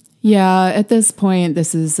 Yeah, at this point,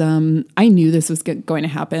 this is, I knew this was going to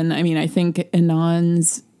happen. I mean, I think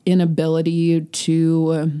Anon's inability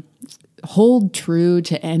to hold true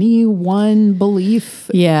to any one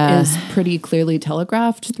belief is pretty clearly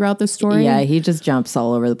telegraphed throughout the story. Yeah, he just jumps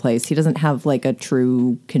all over the place. He doesn't have like a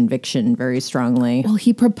true conviction very strongly. Well,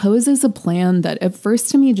 he proposes a plan that at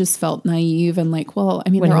first to me just felt naive and like, well,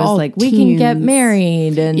 I mean, When they're he was all like, we can get teens.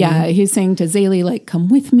 married. And Yeah, he's saying to Zaylee, like, come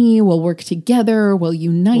with me. We'll work together. We'll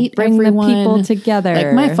unite bring everyone. the people together.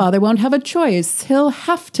 Like, my father won't have a choice. He'll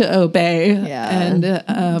have to obey. Yeah. And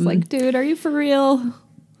it's like, dude, are you for real?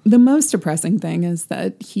 the most depressing thing is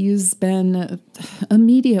that he's been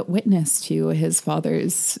immediate witness to his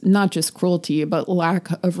father's not just cruelty, but lack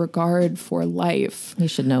of regard for life. He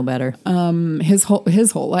should know better. His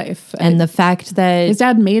whole life. And the fact that His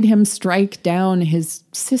dad made him strike down his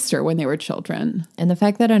sister when they were children.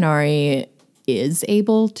 Inari is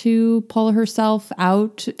able to pull herself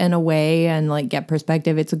out and away and like get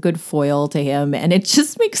perspective. It's a good foil to him, and it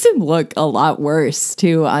just makes him look a lot worse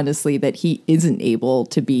too, honestly, that he isn't able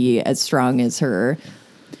to be as strong as her.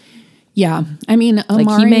 Yeah. I mean, Amari,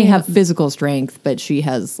 Like he may have physical strength, but she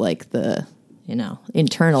has like the,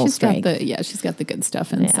 internal strength. She's got the good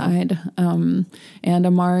stuff inside. And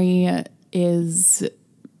Amari is,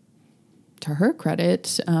 to her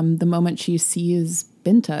credit, the moment she sees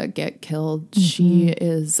Binta get killed, she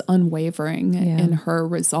is unwavering in her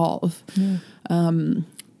resolve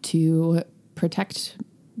to protect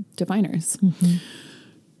diviners.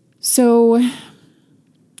 So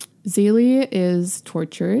Zaylee is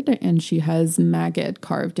tortured and she has maggot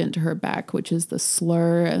carved into her back, which is the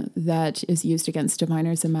slur that is used against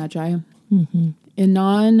diviners and magi.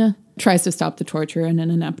 Inan tries to stop the torture in an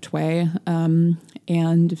inept way,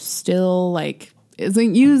 and still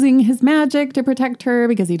isn't using his magic to protect her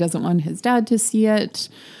because he doesn't want his dad to see it.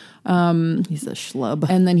 He's a schlub.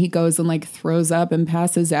 And then he goes and throws up and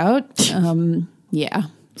passes out.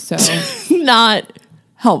 So Not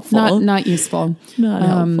helpful. not useful. Not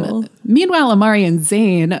helpful. Meanwhile, Amari and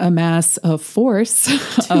Zayn amass a force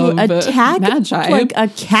To of attack magi. like a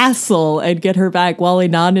castle and get her back while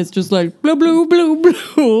Inan is just like blue, blue, blue,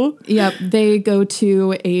 blue. Yep, they go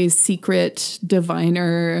to a secret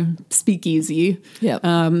diviner speakeasy. Yep,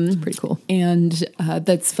 it's pretty cool. And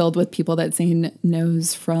that's filled with people that Zayn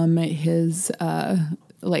knows from his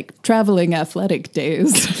traveling athletic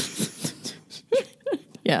days.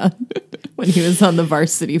 Yeah. When he was on the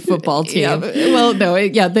varsity football team. Yeah, well, no,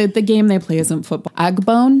 the game they play isn't football.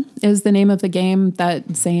 Agbone is the name of the game that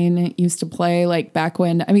Zayn used to play back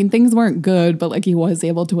when, I mean, things weren't good, but he was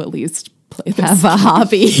able to at least play this. Have a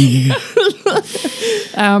hobby.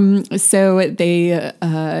 So they,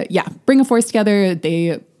 bring a force together.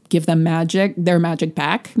 They give them their magic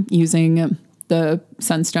back using the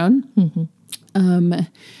Sunstone.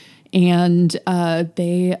 And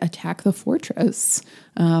they attack the fortress.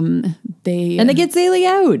 They get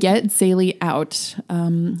Zaylee out.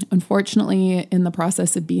 Unfortunately, in the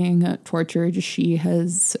process of being tortured, she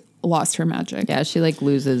has lost her magic. Yeah, she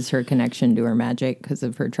loses her connection to her magic because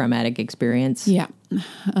of her traumatic experience. Yeah.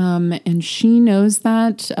 And she knows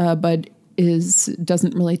that, but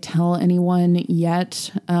doesn't really tell anyone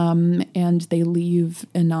yet. And they leave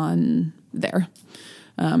Inan there.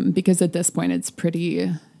 Because at this point it's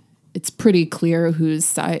pretty clear whose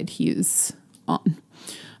side he's on.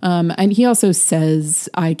 And he also says,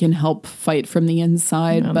 I can help fight from the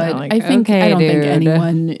inside, but I don't think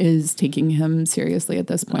anyone is taking him seriously at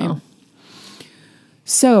this point. No.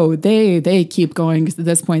 So they keep going because at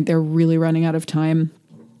this point they're really running out of time.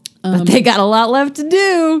 But they got a lot left to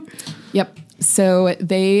do. Yep. So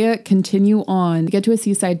they continue on, get to a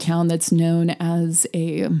seaside town that's known as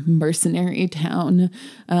a mercenary town.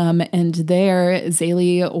 And there,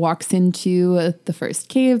 Zaylee walks into the first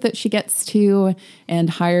cave that she gets to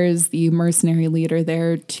and hires the mercenary leader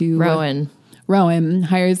there to... Rowan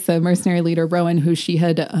hires the mercenary leader, Rowan, who she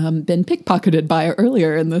had been pickpocketed by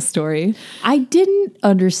earlier in the story. I didn't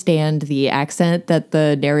understand the accent that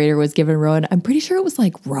the narrator was giving Rowan. I'm pretty sure it was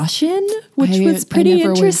Russian, which was pretty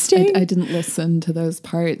interesting. I didn't listen to those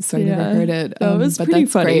parts, so I never heard it. That was but pretty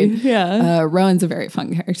that's funny. Great. Yeah. Rowan's a very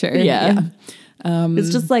fun character. Yeah.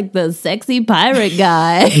 It's just the sexy pirate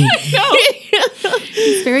guy.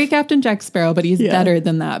 He's very Captain Jack Sparrow, but he's better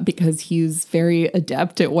than that because he's very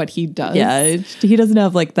adept at what he does. Yeah, he doesn't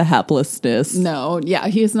have the haplessness. No, yeah,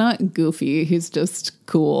 he's not goofy. He's just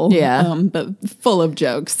cool. Yeah. But full of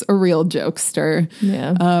jokes, a real jokester.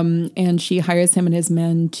 Yeah. And she hires him and his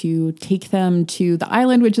men to take them to the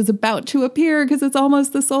island, which is about to appear because it's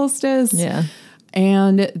almost the solstice. Yeah.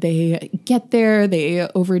 And they get there, they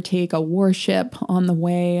overtake a warship on the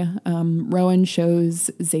way. Rowan shows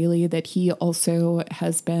Zaylee that he also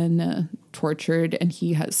has been tortured, and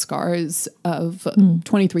he has scars of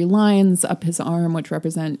 23 lines up his arm, which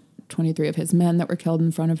represent 23 of his men that were killed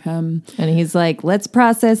in front of him. And he's like, let's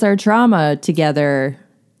process our trauma together.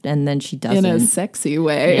 And then she doesn't. In a sexy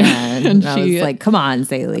way. Yeah, and I she was like, come on,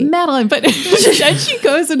 Zaylee. Madeline, but then she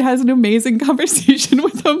goes and has an amazing conversation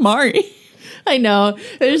with Amari. I know.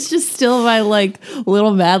 There's just still my like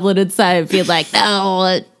little Madeline inside being like,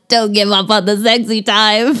 no, don't give up on the sexy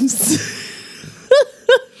times.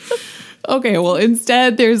 Okay, well,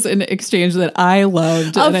 instead, there's an exchange that I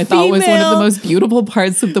loved and I thought was one of the most beautiful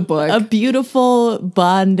parts of the book. A beautiful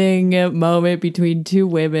bonding moment between two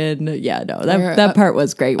women. Yeah, no, that part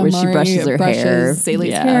was great where she brushes her hair.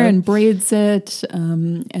 Zaylee's hair and braids it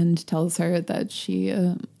and tells her that she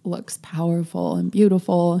looks powerful and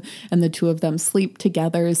beautiful, and the two of them sleep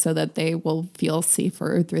together so that they will feel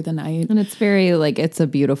safer through the night. And it's very like, it's a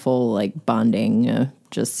beautiful like bonding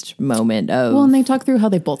just moment of... Well, and they talk through how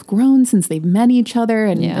they've both grown since they've met each other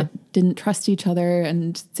and didn't trust each other,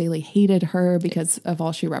 and Zaylee hated her because of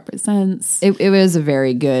all she represents. It was a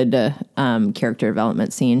very good character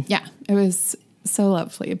development scene. Yeah, it was so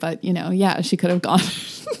lovely, but she could have gone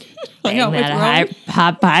hung out with that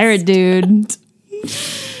hot pirate dude.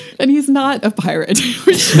 And he's not a pirate.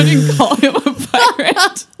 We shouldn't call him a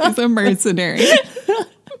pirate. He's a mercenary.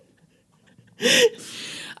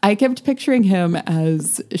 I kept picturing him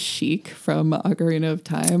as Sheik from Ocarina of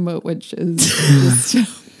Time, which is just...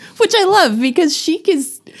 Which I love, because Sheik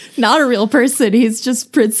is not a real person. He's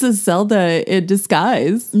just Princess Zelda in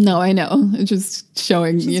disguise. No, I know. It's just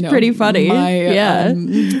showing, pretty funny.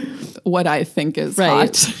 What I think is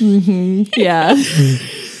hot. Mm-hmm. Yeah.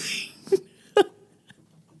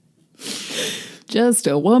 Just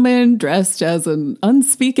a woman dressed as an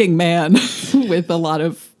unspeaking man with a lot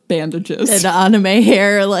of bandages. And anime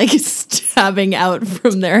hair like stabbing out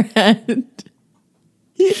from their head.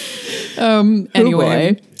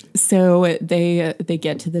 Anyway, so they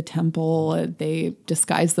get to the temple. They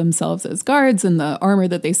disguise themselves as guards in the armor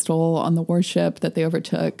that they stole on the warship that they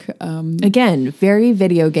overtook. Again, very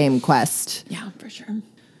video game quest. Yeah, for sure.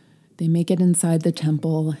 They make it inside the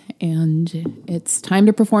temple, and it's time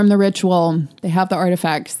to perform the ritual. They have the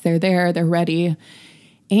artifacts. They're there. They're ready.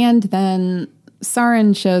 And then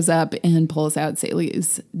Sauron shows up and pulls out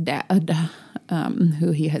Zaylee's dad,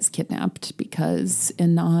 who he has kidnapped because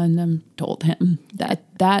Inan told him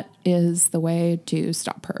that is the way to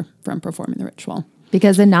stop her from performing the ritual.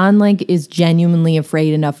 Because Inan is genuinely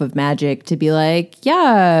afraid enough of magic to be like,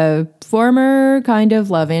 yeah, former kind of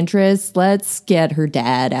love interest. Let's get her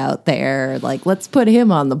dad out there. Like, let's put him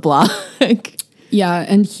on the block. Yeah,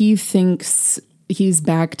 and he thinks he's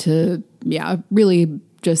back to, really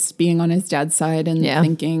just being on his dad's side and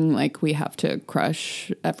thinking like we have to crush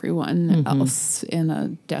everyone else in a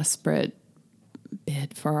desperate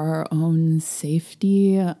bid for our own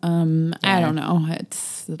safety. I don't know.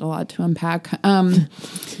 It's a lot to unpack. And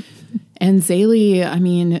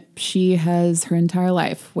Zaylee, she has her entire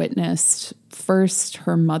life witnessed first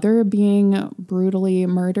her mother being brutally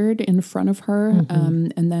murdered in front of her,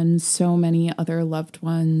 and then so many other loved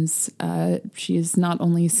ones. She's not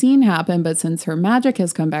only seen happen, but since her magic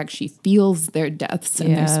has come back, she feels their deaths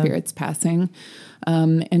and their spirits passing.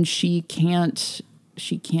 And she can't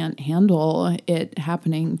handle it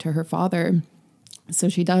happening to her father. So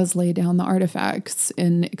she does lay down the artifacts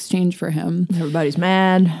in exchange for him. Everybody's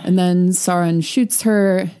mad. And then Sauron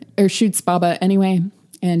shoots Baba anyway,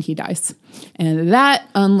 and he dies. And that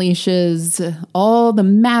unleashes all the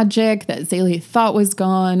magic that Zaylee thought was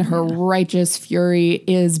gone. Her righteous fury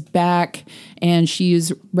is back, and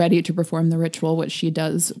she's ready to perform the ritual, which she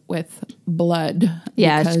does with blood.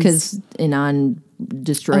 Yeah, because Inan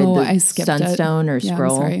destroyed the sunstone or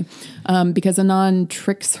scroll. I'm sorry. Because Inan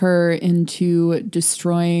tricks her into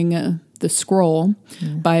destroying the scroll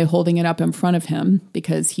by holding it up in front of him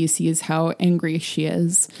because he sees how angry she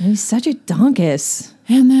is. He's such a donkus.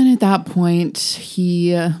 And then at that point,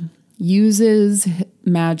 he uses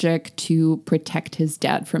magic to protect his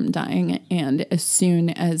dad from dying. And as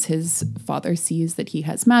soon as his father sees that he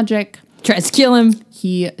has magic, tries to kill him.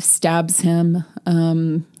 He stabs him.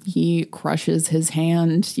 He crushes his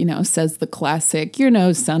hand, says the classic, "You're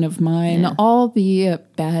no son of mine." Yeah. All the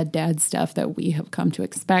bad dad stuff that we have come to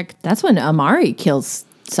expect. That's when Amari kills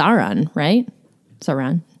Sauron, right?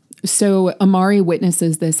 Sauron. So Amari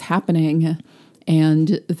witnesses this happening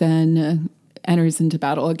and then enters into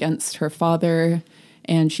battle against her father.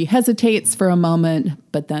 And she hesitates for a moment,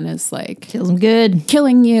 but then is like, kills him good.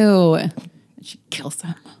 Killing you. And she kills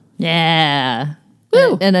him. Yeah.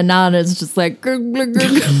 Woo! And Anon is just like, gurgle,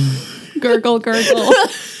 gurgle.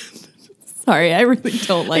 Sorry, I really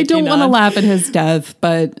don't like I don't want to laugh at his death,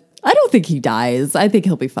 but I don't think he dies. I think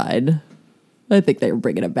he'll be fine. I think they're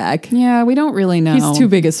bringing him back. yeah, we don't really know. He's too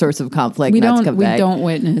big a source of conflict not to come back. We don't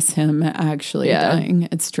witness him actually dying.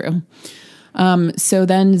 It's true. So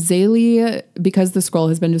then Zélie, because the scroll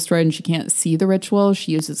has been destroyed and she can't see the ritual,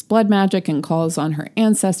 she uses blood magic and calls on her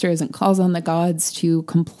ancestors and calls on the gods to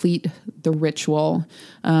complete the ritual.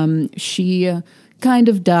 She kind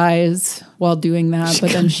of dies while doing that,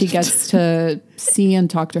 but then she gets to see and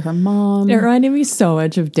talk to her mom. It reminded me so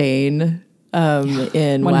much of Dane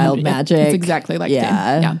in Wild Magic. It's exactly like Dane.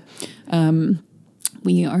 Yeah.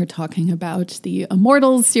 We are talking about the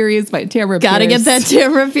Immortals series by Tamara Pierce. Gotta get that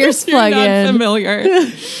Tamara Pierce plug in. Familiar.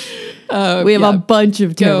 We have a bunch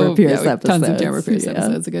of Tamara Pierce episodes. Tons of Tamara Pierce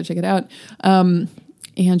episodes. So go check it out.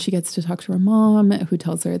 And she gets to talk to her mom, who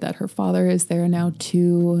tells her that her father is there now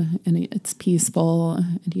too, and it's peaceful,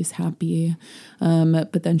 and he's happy.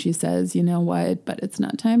 But then she says, you know what, but it's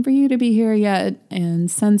not time for you to be here yet, and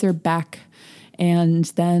sends her back. And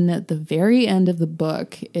then at the very end of the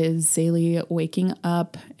book is Zélie waking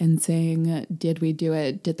up and saying, did we do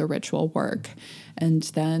it? Did the ritual work? And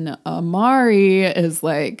then Amari is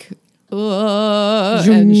like,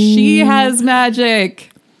 and she has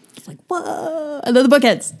magic. It's like, whoa. And then the book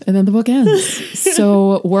ends. And then the book ends.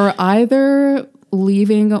 So we're either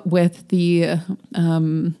leaving with the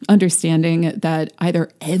understanding that either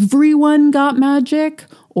everyone got magic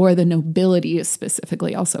or the nobility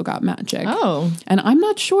specifically also got magic. Oh. And I'm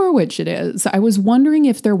not sure which it is. I was wondering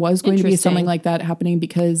if there was going to be something like that happening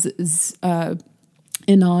because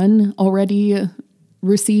Inan already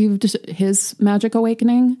received his magic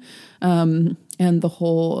awakening. And the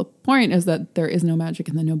whole point is that there is no magic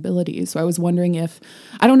in the nobility. So I was wondering if,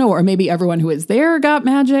 I don't know, or maybe everyone who is there got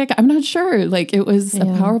magic. I'm not sure. Like it was a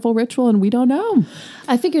powerful ritual and we don't know.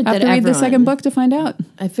 I figured that I have to read the second book to find out.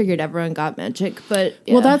 I figured everyone got magic, but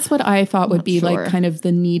well, that's what I thought would be like kind of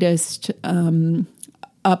the neatest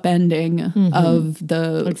upending of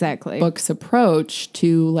the book's approach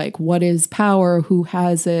to like what is power, who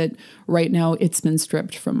has it. Right now it's been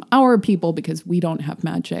stripped from our people because we don't have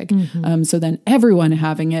magic. So then everyone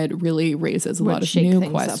having it really raises a lot of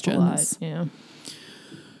new questions. Yeah.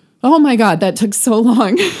 Oh my God, that took so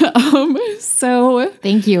long. So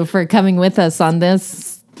thank you for coming with us on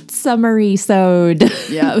this summary-sode.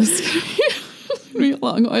 Yeah, this is gonna be a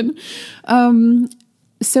long one.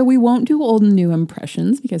 So we won't do old and new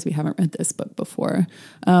impressions because we haven't read this book before.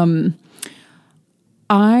 I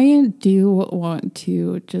do want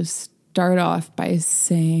to just start off by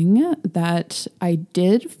saying that I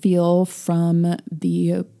did feel from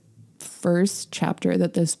the first chapter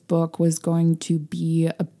that this book was going to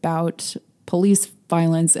be about police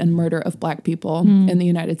violence and murder of Black people in the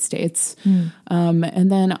United States.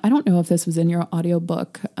 And then I don't know if this was in your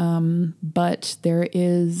audiobook, but there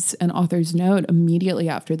is an author's note immediately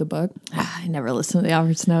after the book. I never listened to the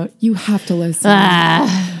author's note. You have to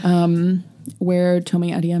listen. Where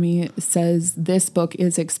Tomi Adeyemi says this book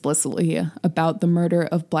is explicitly about the murder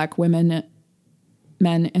of Black women,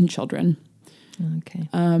 men, and children. Okay.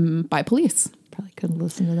 By police. Probably couldn't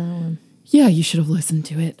listen to that one. Yeah, you should have listened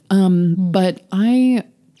to it. But I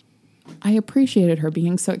appreciated her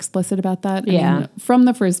being so explicit about that. I mean, from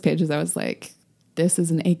the first pages, I was like, this is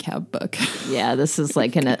an ACAB book. Yeah, this is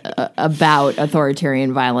like about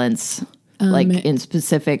authoritarian violence, like in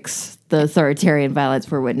specifics, the authoritarian violence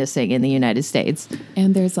we're witnessing in the United States.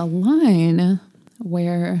 And there's a line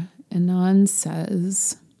where Inan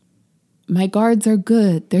says, my guards are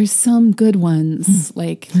good. There's some good ones.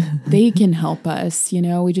 Like they can help us, you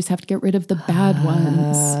know, we just have to get rid of the bad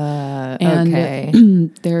ones.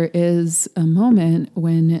 And there is a moment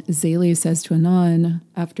when Zélie says to Inan,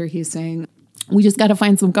 after he's saying, we just got to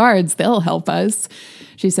find some guards. They'll help us.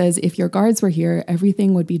 She says, if your guards were here,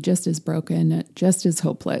 everything would be just as broken, just as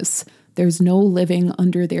hopeless. There's no living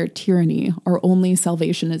under their tyranny. Our only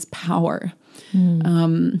salvation is power.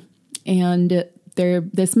 And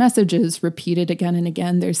this message is repeated again and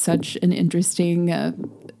again. There's such an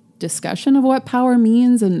interesting discussion of what power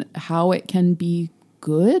means and how it can be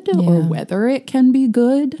good or whether it can be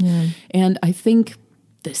good. And I think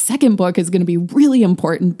the second book is going to be really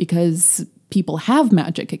important because people have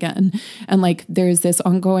magic again. And like there's this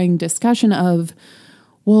ongoing discussion of,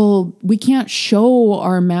 well, we can't show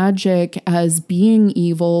our magic as being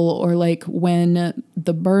evil, or like when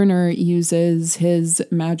the burner uses his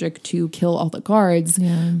magic to kill all the guards,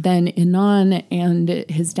 then Inan and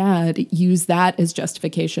his dad use that as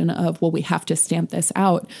justification of, well, we have to stamp this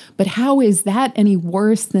out. But how is that any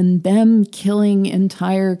worse than them killing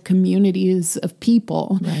entire communities of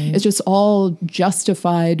people? Right. It's just all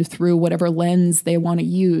justified through whatever lens they want to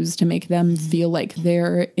use to make them feel like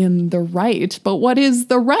they're in the right. But what is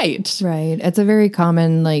the right? Right. It's a very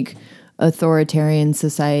common, like, authoritarian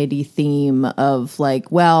society theme of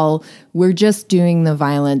like, well, we're just doing the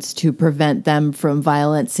violence to prevent them from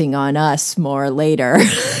violencing on us more later.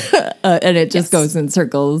 And it just goes in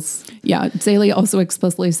circles. Yeah. Zélie also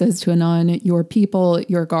explicitly says to Inan, your people,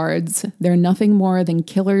 your guards, they're nothing more than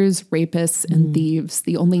killers, rapists, and thieves.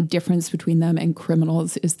 The only difference between them and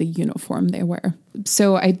criminals is the uniform they wear.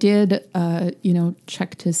 So I did,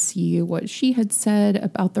 check to see what she had said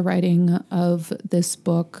about the writing of this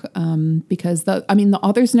book, because the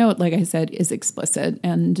author's note, like I said, is explicit,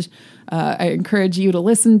 and I encourage you to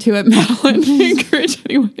listen to it, Madeline. I encourage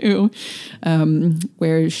anyone who,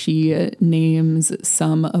 where she names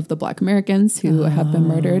some of the Black Americans who have been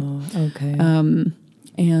murdered. Okay.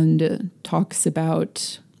 And talks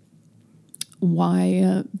about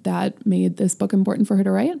why that made this book important for her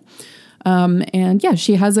to write.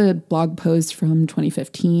 She has a blog post from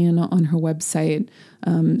 2015 on her website.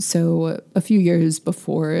 So a few years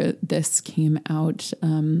before this came out,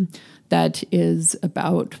 that is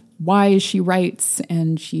about why she writes.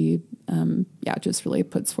 And she, just really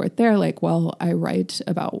puts forth there, like, well, I write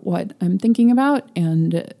about what I'm thinking about.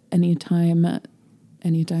 And anytime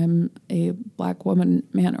a Black woman,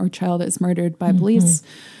 man, or child is murdered by police,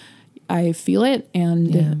 I feel it.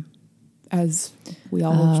 And as we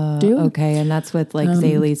all do. Okay, and that's with like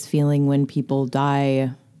Zélie's feeling when people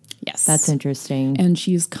die. Yes. That's interesting. And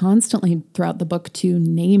she's constantly throughout the book too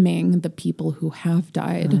naming the people who have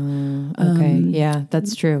died. Okay, yeah,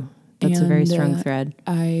 that's true. That's a very strong thread.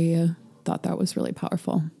 I thought that was really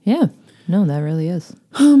powerful. Yeah, no, that really is.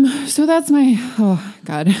 So that's my,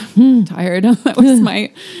 tired. That was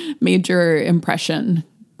my major impression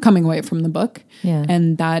coming away from the book. Yeah.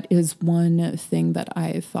 And that is one thing that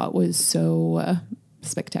I thought was so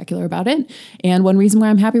spectacular about it. And one reason why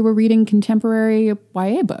I'm happy we're reading contemporary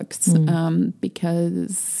YA books,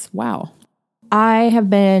 because, wow. I have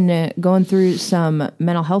been going through some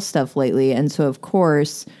mental health stuff lately. And so, of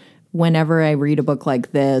course, whenever I read a book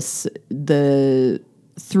like this, the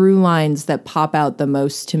through lines that pop out the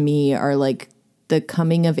most to me are like the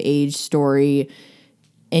coming of age story.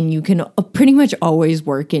 And you can pretty much always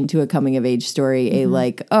work into a coming of age story,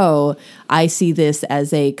 I see this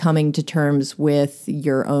as a coming to terms with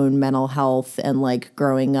your own mental health and like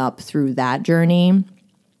growing up through that journey,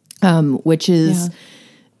 which is,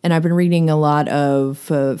 and I've been reading a lot of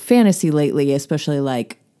fantasy lately, especially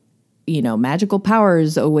like, magical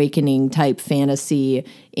powers awakening type fantasy.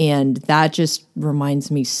 And that just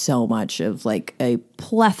reminds me so much of like a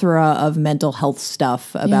plethora of mental health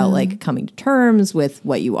stuff about like coming to terms with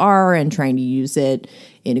what you are and trying to use it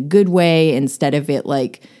in a good way instead of it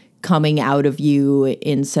like coming out of you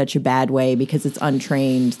in such a bad way because it's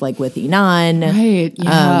untrained, like with Inan. Right.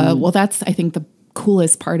 Yeah. Well, that's, I think, the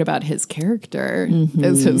coolest part about his character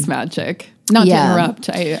is his magic. Not to interrupt.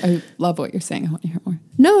 I love what you're saying. I want to hear more.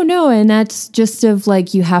 No. And that's just of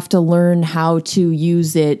like, you have to learn how to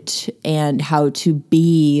use it and how to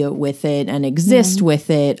be with it and exist with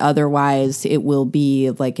it. Otherwise, it will be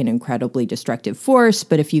like an incredibly destructive force.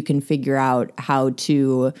 But if you can figure out how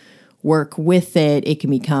to work with it, it can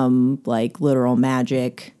become like literal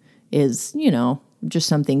magic is, just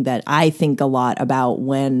something that I think a lot about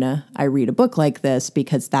when I read a book like this,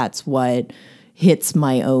 because that's what hits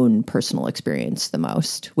my own personal experience the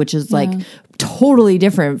most, which is like totally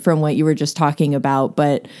different from what you were just talking about.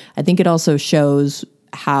 But I think it also shows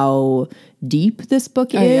how deep this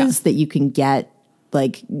book is, that you can get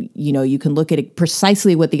like, you can look at it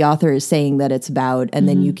precisely what the author is saying that it's about, and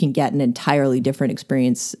then you can get an entirely different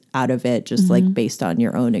experience out of it, just like based on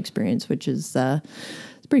your own experience, which is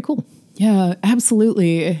it's pretty cool. Yeah,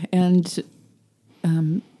 absolutely. And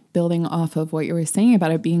building off of what you were saying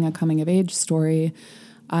about it being a coming of age story,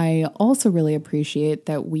 I also really appreciate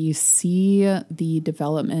that we see the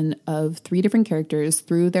development of three different characters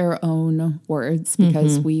through their own words,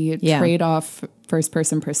 because we trade off first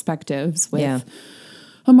person perspectives with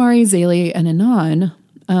Amari, Zélie, and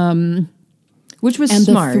Inan. Which was and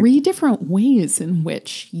smart. The three different ways in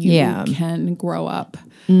which you can grow up.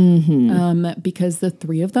 Because the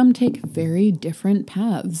three of them take very different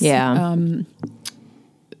paths.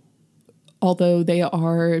 Although they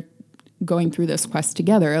are going through this quest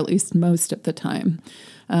together, at least most of the time.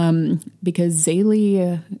 Because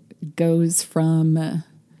Zélie goes from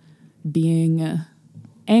being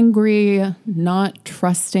angry, not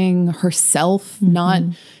trusting herself,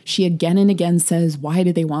 she again and again says, why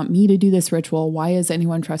do they want me to do this ritual? Why is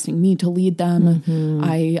anyone trusting me to lead them?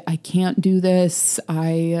 I can't do this.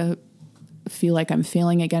 I feel like I'm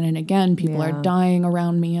failing again and again. People are dying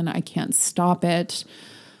around me and I can't stop it.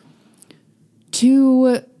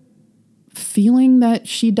 To feeling that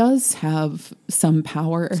she does have some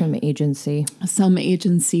power. Some agency.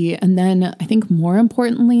 And then I think more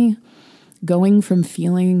importantly, going from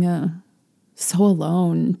feeling so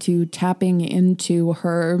alone to tapping into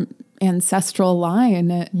her ancestral line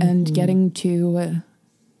and getting to,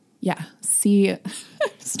 see, I'm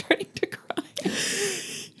starting to cry.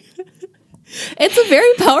 It's a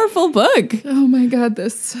very powerful book. Oh my God,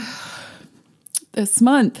 this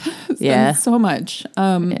month has been so much.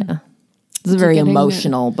 It's a very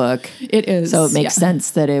emotional book. It is. So it makes sense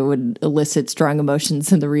that it would elicit strong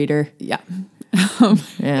emotions in the reader. Yeah.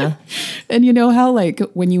 And you know how like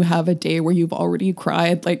when you have a day where you've already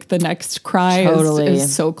cried, like the next cry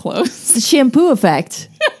is so close. It's the shampoo effect.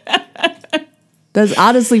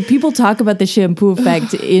 Honestly, people talk about the shampoo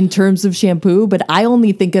effect in terms of shampoo, but I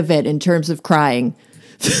only think of it in terms of crying.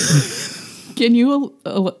 Can you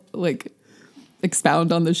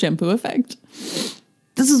expound on the shampoo effect?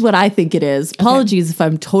 This is what I think it is. Apologies if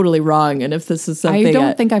I'm totally wrong and if this is something I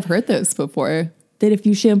don't think I've heard this before. That if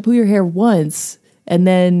you shampoo your hair once and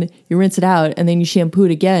then you rinse it out and then you shampoo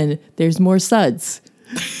it again, there's more suds.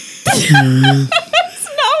 That's not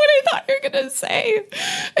what I thought you were going to say.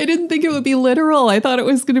 I didn't think it would be literal. I thought it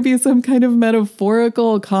was going to be some kind of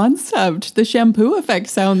metaphorical concept. The shampoo effect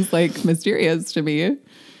sounds like mysterious to me.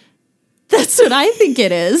 That's what I think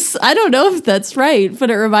it is. I don't know if that's right,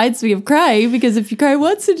 but it reminds me of crying because if you cry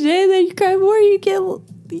once a day, then you cry more, you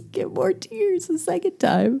get more tears the second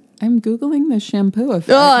time. I'm Googling the shampoo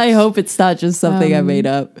effect. Oh, I hope it's not just something I made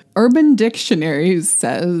up. Urban Dictionary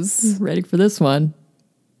says... Ready for this one.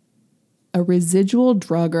 A residual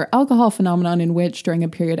drug or alcohol phenomenon in which, during a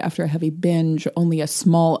period after a heavy binge, only a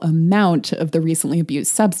small amount of the recently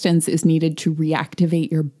abused substance is needed to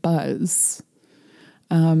reactivate your buzz.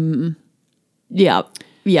 Yeah.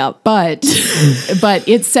 But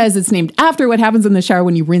it says it's named after what happens in the shower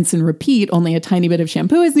when you rinse and repeat. Only a tiny bit of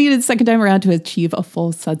shampoo is needed the second time around to achieve a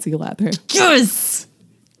full sudsy lather. Yes!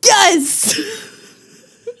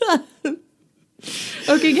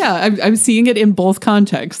 Okay, yeah, I'm seeing it in both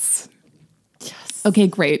contexts. Yes. Okay,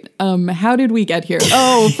 great. How did we get here?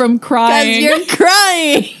 Oh, from crying. 'Cause you're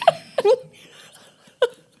crying.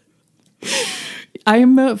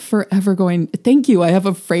 I'm forever going, thank you. I have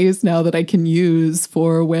a phrase now that I can use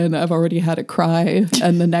for when I've already had a cry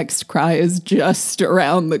and the next cry is just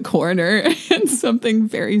around the corner and something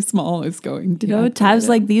very small is going to happen. Times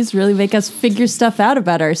like these really make us figure stuff out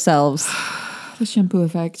about ourselves. The shampoo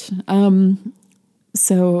effect.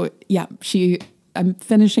 So yeah, I'm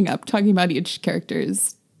finishing up talking about each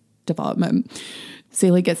character's development.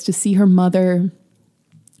 Zélie gets to see her mother.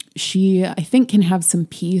 She, I think, can have some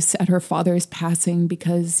peace at her father's passing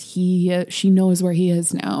because she knows where he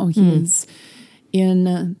is now. He's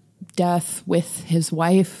in death with his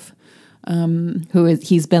wife.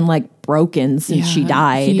 He's been like broken since she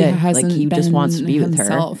died. He just wants to be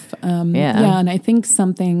himself. with her. And I think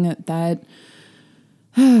something that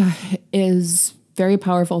is very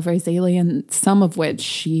powerful for Zélie, and some of which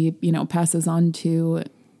she, passes on to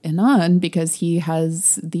Inan because he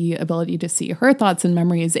has the ability to see her thoughts and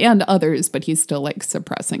memories and others, but he's still like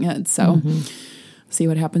suppressing it. So see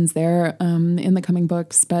what happens there in the coming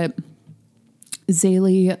books. But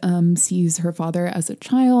Zélie sees her father as a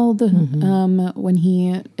child when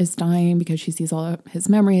he is dying because she sees all of his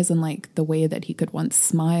memories and like the way that he could once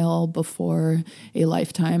smile before a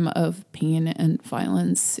lifetime of pain and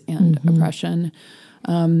violence and oppression.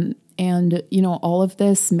 And, all of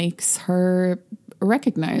this makes her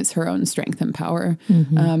recognize her own strength and power.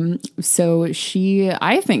 So she,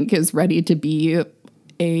 I think, is ready to be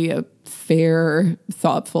a fair,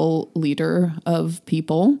 thoughtful leader of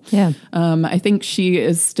people. Yeah. I think she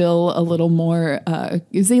is still a little more,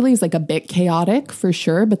 Zélie is like a bit chaotic for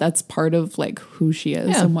sure, but that's part of like who she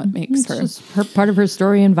is and what makes her. Just part of her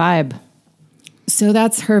story and vibe. So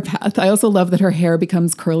that's her path. I also love that her hair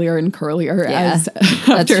becomes curlier and curlier as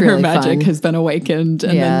after really her magic fun. has been awakened.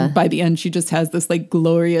 And then by the end, she just has this like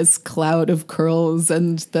glorious cloud of curls.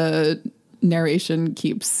 And the narration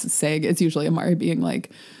keeps saying, it's usually Amari being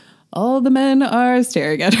like, all the men are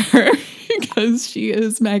staring at her because she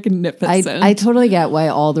is magnificent. I totally get why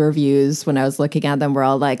all the reviews, when I was looking at them, were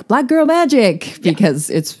all like, Black girl magic, because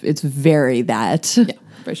it's very that. Yeah,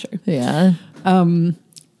 for sure. Yeah.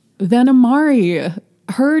 Then Amari,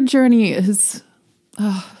 her journey is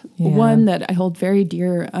one that I hold very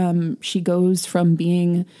dear. She goes from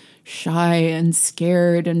being shy and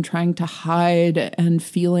scared and trying to hide and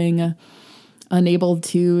feeling unable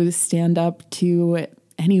to stand up to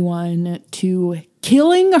anyone to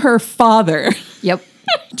killing her father. Yep.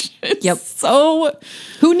 Yep. So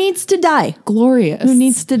who needs to die? Glorious. Who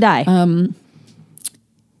needs to die?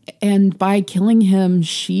 And by killing him,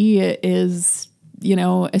 she is,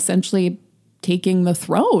 essentially taking the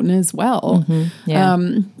throne as well. Yeah.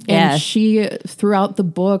 And she, throughout the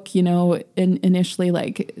book, initially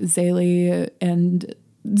like Zane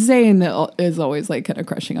is always like kind of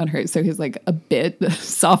crushing on her. So he's like a bit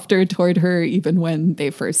softer toward her even when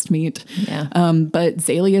they first meet. Yeah. But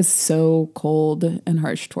Zaylee is so cold and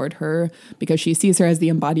harsh toward her because she sees her as the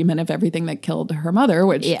embodiment of everything that killed her mother,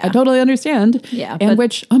 which I totally understand. Yeah. And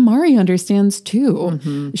which Amari understands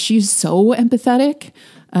too. She's so empathetic.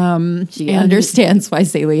 She understands why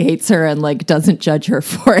Zaylee hates her and like doesn't judge her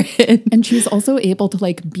for it. And she's also able to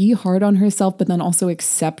like be hard on herself, but then also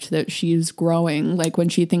accept that she's growing. Like when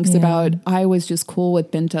she thinks about, I was just cool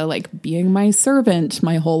with Binta like being my servant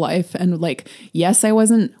my whole life. And like, yes, I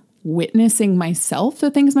wasn't witnessing myself the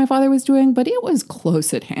things my father was doing, but it was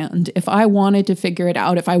close at hand. If I wanted to figure it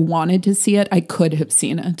out, if I wanted to see it, I could have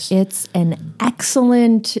seen it. It's an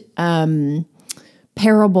excellent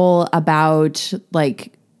parable about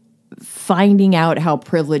like finding out how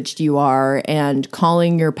privileged you are and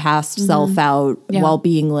calling your past self out while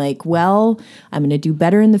being like, well, I'm going to do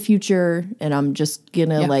better in the future and I'm just going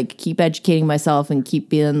to like keep educating myself and keep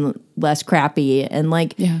being less crappy. And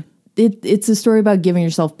like, it's a story about giving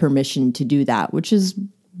yourself permission to do that, which is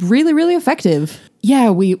really, really effective. Yeah,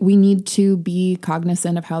 we need to be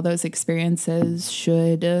cognizant of how those experiences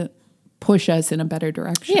should push us in a better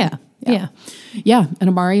direction. Yeah. And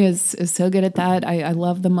Amari is so good at that. I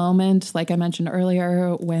love the moment, like I mentioned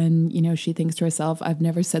earlier, when, she thinks to herself, I've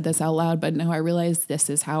never said this out loud, but now I realize this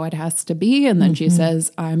is how it has to be. And then she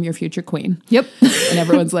says, I'm your future queen. Yep. And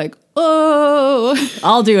everyone's like, oh,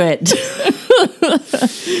 I'll do it.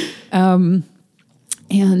 And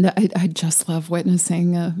I just love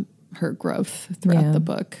witnessing her growth throughout the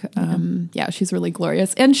book. She's really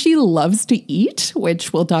glorious. And she loves to eat,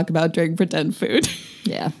 which we'll talk about during Pretend Food.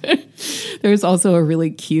 Yeah. There's also a really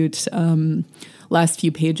cute last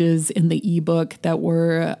few pages in the ebook that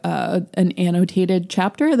were an annotated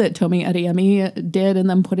chapter that Tomi Adeyemi did and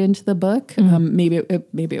then put into the book. Maybe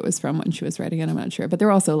it was from when she was writing it, I'm not sure. But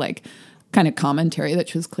they're also like kind of commentary that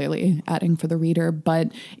she was clearly adding for the reader.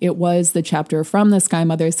 But it was the chapter from the Sky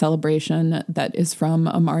Mother celebration that is from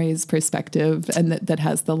Amari's perspective and that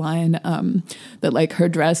has the line that like her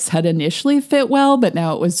dress had initially fit well, but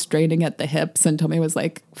now it was straining at the hips. And Tomi was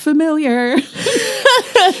like, familiar.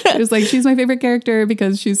 It was like, she's my favorite character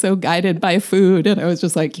because she's so guided by food. And I was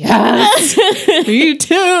just like, yes, me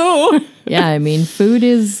too. Yeah, I mean, food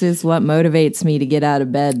is what motivates me to get out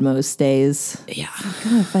of bed most days. Yeah.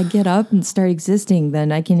 God, if I get up and start existing,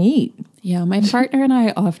 then I can eat. Yeah, my partner and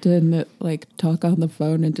I often like talk on the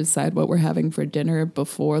phone and decide what we're having for dinner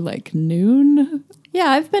before like noon.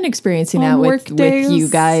 Yeah, I've been experiencing that with you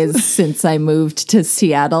guys since I moved to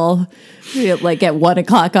Seattle. Like at 1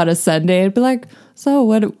 o'clock on a Sunday, I'd be like, so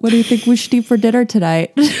what do you think we should eat for dinner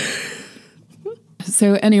tonight?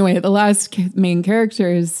 So anyway, the last main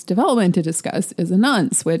character's development to discuss is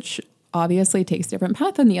Anance, which obviously takes a different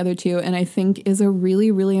path than the other two, and I think is a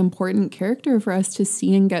really, really important character for us to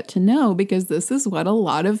see and get to know, because this is what a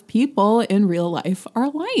lot of people in real life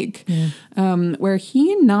are like, where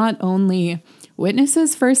he not only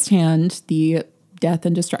witnesses firsthand the death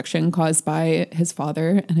and destruction caused by his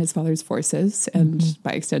father and his father's forces, and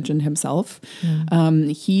by extension himself.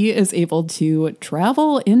 He is able to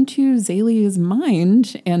travel into Zaylee's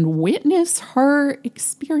mind and witness her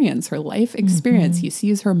experience, her life experience. He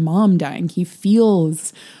sees her mom dying. He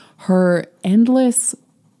feels her endless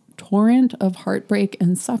torrent of heartbreak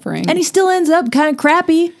and suffering. And he still ends up kind of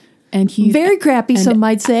crappy. And he's very crappy, some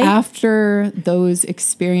might say. After those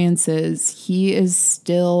experiences, he is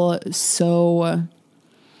still so...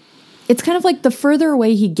 It's kind of like the further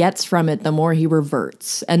away he gets from it, the more he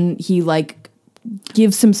reverts. And he like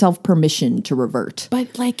gives himself permission to revert.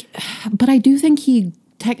 But I do think he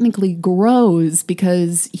technically grows,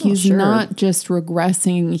 because he's not just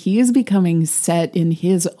regressing. He is becoming set in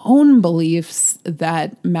his own beliefs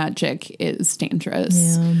that magic is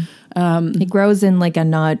dangerous. He grows in like a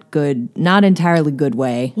not entirely good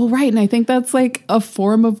way. Well, right. And I think that's like a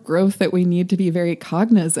form of growth that we need to be very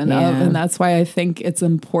cognizant of. And that's why I think it's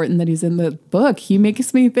important that he's in the book. He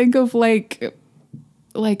makes me think of like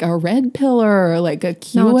like a red pillar or like a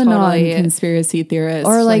QAnon totally. conspiracy theorist.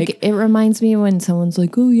 Or like it reminds me when someone's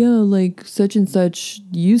like, oh yeah, like such and such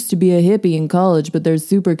used to be a hippie in college, but they're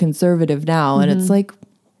super conservative now. And it's like,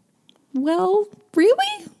 well,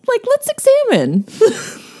 really? Like, let's examine.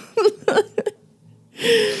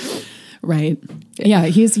 right. Yeah,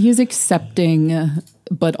 he's accepting,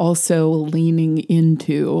 but also leaning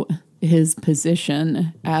into his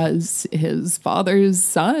position as his father's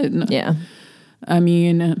son. Yeah. I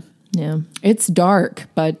mean, Yeah. it's dark,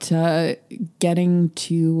 but getting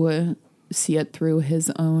to see it through his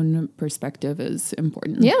own perspective is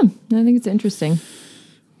important. Yeah. I think it's interesting.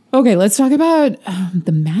 Okay, let's talk about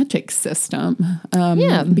the magic system.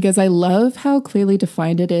 Yeah. Because I love how clearly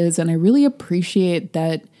defined it is, and I really appreciate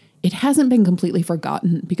that it hasn't been completely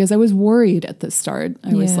forgotten, because I was worried at the start.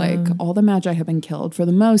 I was like, all the magi have been killed for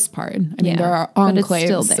the most part. I mean, there are but it's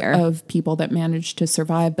still enclaves there. of people that manage to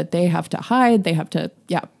survive, but they have to hide. They have to,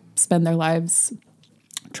 spend their lives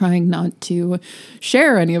trying not to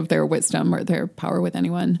share any of their wisdom or their power with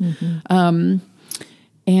anyone.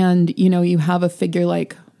 And, you have a figure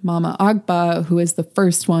like Mama Agba, who is the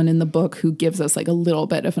first one in the book who gives us like a little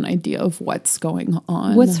bit of an idea of what's going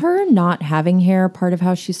on. Was her not having hair part of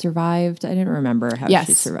how she survived? I didn't remember how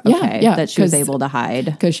she survived. Okay, that she was able to hide.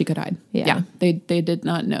 Because she could hide. Yeah. They did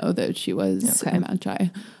not know that she was a magi.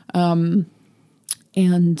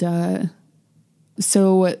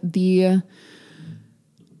 So the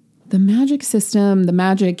magic system, the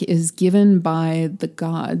magic is given by the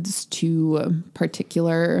gods to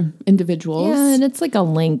particular individuals. Yeah, and it's like a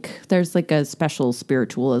link. There's like a special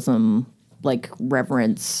spiritualism, like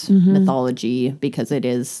reverence mythology, because it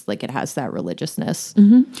is like it has that religiousness.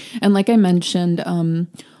 And like I mentioned,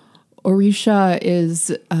 Orisha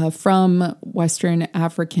is from Western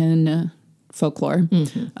African folklore,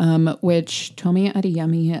 which Tomi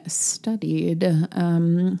Adeyemi studied.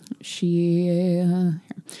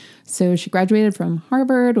 So she graduated from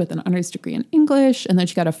Harvard with an honors degree in English, and then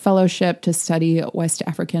she got a fellowship to study West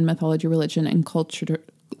African mythology, religion, and culture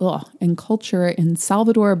in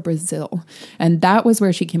Salvador, Brazil. And that was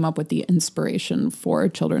where she came up with the inspiration for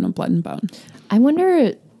Children of Blood and Bone. I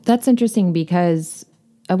wonder, that's interesting, because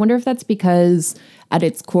I wonder if that's because at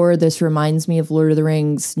its core, this reminds me of Lord of the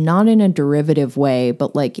Rings, not in a derivative way,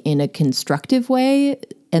 but like in a constructive way.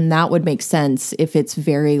 And that would make sense if it's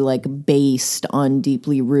very like based on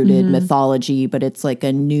deeply rooted mythology, but it's like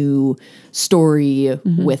a new story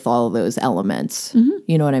with all of those elements.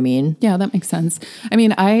 You know what I mean? Yeah, that makes sense. I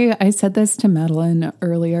mean, I said this to Madeline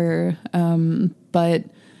earlier, but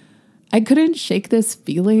I couldn't shake this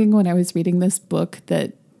feeling when I was reading this book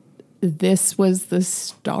that this was the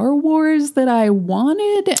Star Wars that I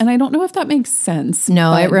wanted. And I don't know if that makes sense.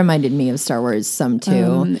 No, it reminded me of Star Wars some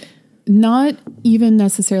too. Not even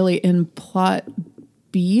necessarily in plot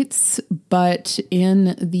beats, but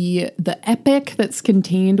in the epic that's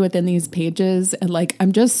contained within these pages. And like,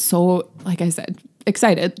 I'm just so, like I said,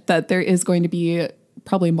 excited that there is going to be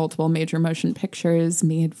probably multiple major motion pictures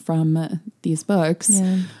made from these books,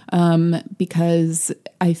 because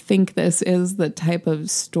I think this is the type of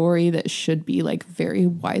story that should be like very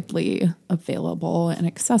widely available and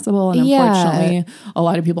accessible. And unfortunately, a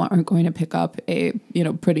lot of people aren't going to pick up a,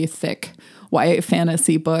 pretty thick YA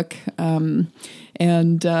fantasy book. I'm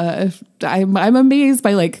amazed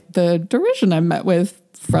by like the derision I'm met with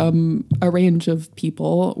from a range of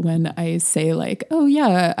people when I say like, oh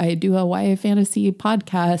yeah, I do a YA fantasy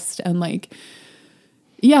podcast, and like,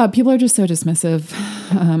 yeah, people are just so dismissive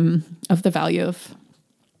of the value of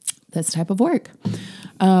this type of work.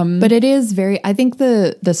 But it is very, I think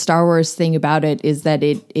the Star Wars thing about it is that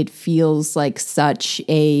it feels like such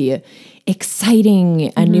a exciting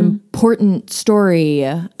and important story.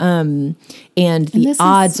 And the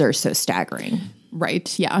odds are so staggering.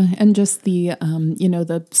 Right. Yeah. And just the,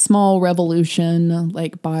 the small revolution,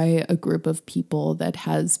 like by a group of people that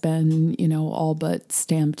has been, all but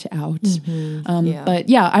stamped out. But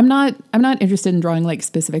yeah, I'm not interested in drawing like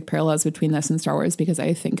specific parallels between this and Star Wars, because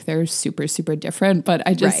I think they're super, super different. But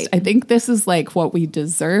I think this is like what we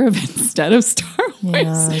deserve instead of Star Wars.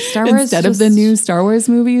 Yeah, Star Wars instead of the new Star Wars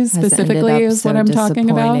movies specifically is what I'm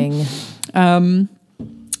talking about.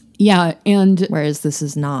 Yeah, and whereas this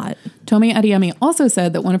is not. Tomi Adeyemi also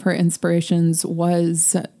said that one of her inspirations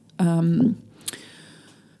was the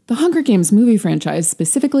Hunger Games movie franchise,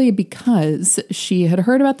 specifically because she had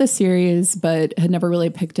heard about the series but had never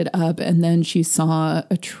really picked it up. And then she saw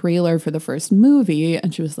a trailer for the first movie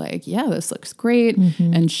and she was like, yeah, this looks great.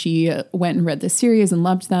 And she went and read the series and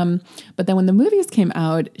loved them. But then when the movies came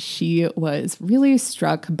out, she was really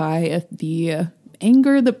struck by the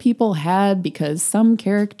anger that people had because some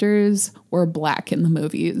characters were Black in the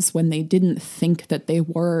movies when they didn't think that they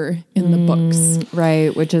were in the books.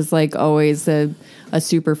 Right, which is like always a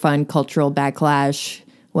super fun cultural backlash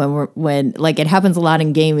when like it happens a lot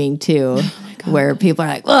in gaming too, where people are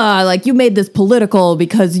like, oh, like you made this political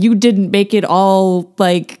because you didn't make it all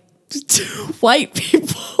like white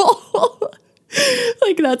people.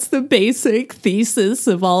 Like that's the basic thesis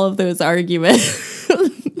of all of those arguments.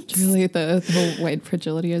 Really, the whole white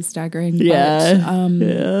fragility is staggering. Yeah.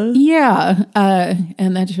 But,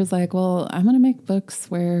 and then she was like, well, I'm going to make books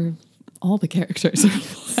where all the characters are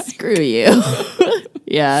Black. Screw you.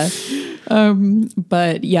 Yeah.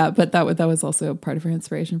 But that was also part of her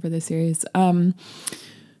inspiration for this series.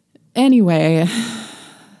 Anyway,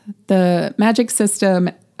 the magic system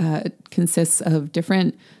consists of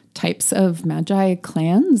different types of magi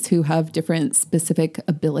clans who have different specific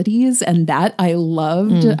abilities, and that I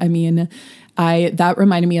loved. I mean, that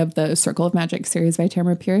reminded me of the Circle of Magic series by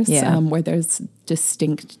Tamara Pierce, where there's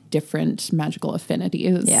distinct different magical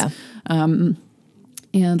affinities. Yeah. And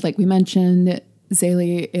like we mentioned,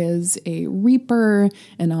 Zaylee is a Reaper,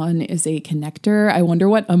 Anon is a Connector. I wonder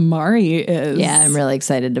what Amari is. Yeah, I'm really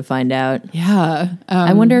excited to find out. Yeah.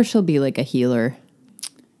 I wonder if she'll be like a healer.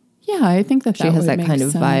 Yeah, I think that she has that kind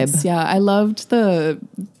of vibe. Yeah, I loved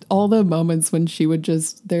all the moments when she would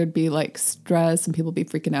there'd be like stress and people be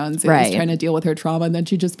freaking out and Zaylee's trying to deal with her trauma, and then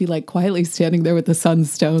she'd just be like quietly standing there with the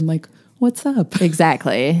sunstone, like, what's up?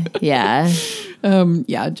 Exactly. Yeah.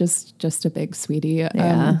 Just a big sweetie.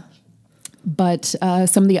 Yeah. But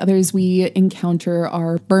some of the others we encounter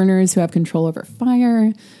are burners who have control over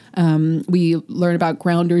fire. We learn about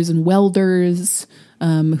grounders and welders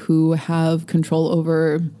who have control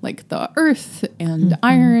over like the earth and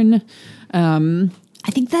iron. I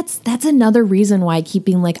think that's another reason why I keep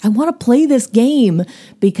being like, I want to play this game,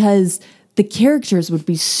 because the characters would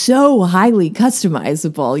be so highly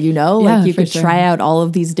customizable, you know? Yeah, like you could sure. try out all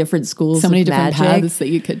of these different schools So many of different magic. paths that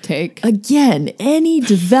you could take. Again, any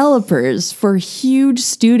developers for huge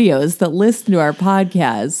studios that listen to our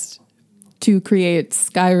podcast To create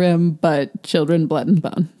Skyrim, but children, blood, and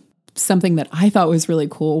bone. Something that I thought was really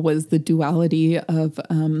cool was the duality of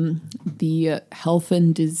the health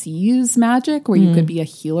and disease magic, where you could be a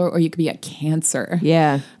healer or you could be a cancer.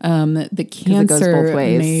 Yeah. The it goes cancer both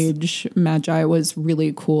ways. magi was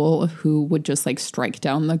really cool, who would just like strike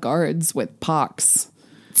down the guards with pox.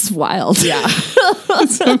 It's wild. Yeah.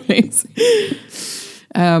 It's amazing.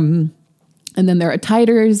 And then there are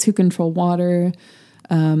tiders who control water,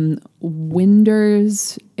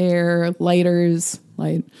 winders, air, lighters,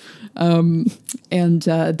 light, and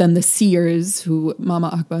then the seers, who Mama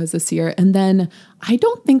Akba is a seer. And then I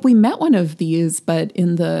don't think we met one of these, but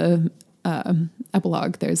in the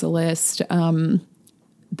epilogue, there's a list.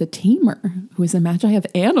 The tamer, who is a magi of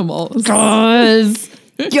animals.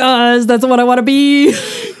 Yes, that's what I want to be.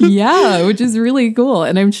 Yeah, which is really cool.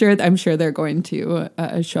 And I'm sure they're going to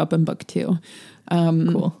show up in book 2.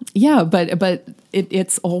 Cool. Yeah, but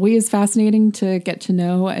it's always fascinating to get to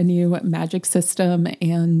know a new magic system.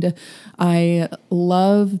 And I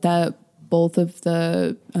love that both of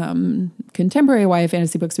the contemporary YA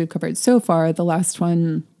fantasy books we've covered so far, the last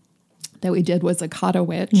one that we did was Akata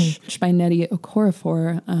Witch by Nnedi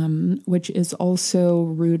Okorafor, which is also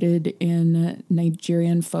rooted in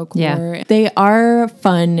Nigerian folklore. Yeah. They are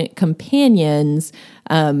fun companions,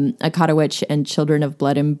 Akata Witch and Children of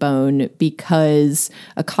Blood and Bone, because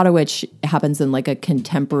Akata Witch happens in like a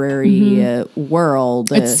contemporary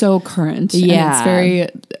world. It's so current. Yeah. And it's very,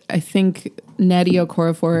 I think Nnedi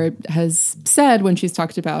Okorafor has said when she's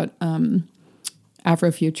talked about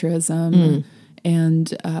Afrofuturism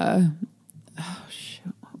and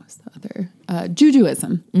what was the other?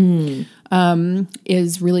 Jujuism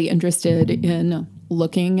is really interested in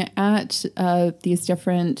looking at these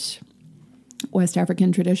different West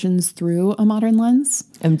African traditions through a modern lens.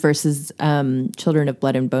 And versus Children of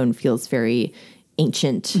Blood and Bone feels very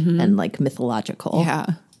ancient and like mythological. Yeah.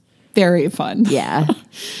 Very fun. Yeah.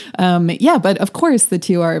 Yeah, but of course the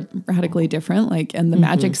two are radically different, like, and the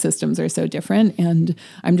magic systems are so different. And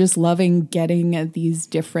I'm just loving getting these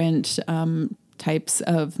different types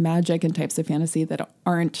of magic and types of fantasy that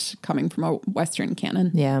aren't coming from a Western canon.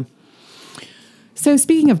 Yeah. So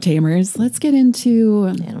speaking of tamers, let's get into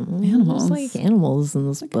animals. Like animals in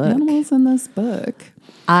this book. Animals in this book.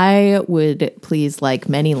 I would please like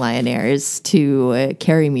many lionaires to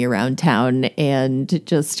carry me around town and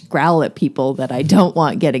just growl at people that I don't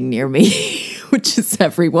want getting near me, which is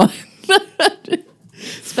everyone.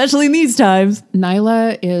 Especially in these times.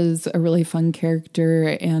 Nyla is a really fun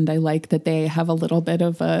character, and I like that they have a little bit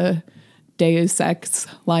of a Deus Ex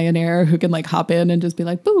Lionaire who can like hop in and just be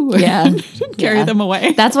like, boo, Yeah. carry them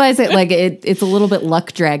away. That's why I say like it's a little bit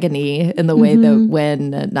luck dragony in the way that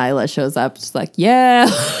when Nyla shows up, it's like, yeah,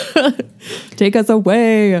 take us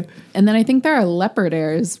away. And then I think there are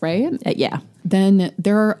leopardaires, right? Yeah. Then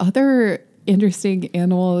there are other interesting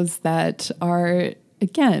animals that are,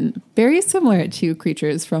 again, very similar to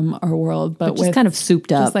creatures from our world, but Just with kind of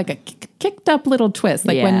souped up. just like a kicked up little twist.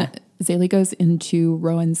 Like Yeah. when Zaylee goes into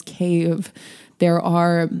Rowan's cave, there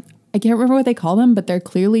are, I can't remember what they call them, but they're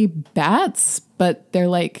clearly bats, but they're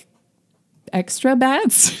like extra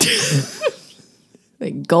bats.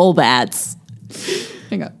 like gull bats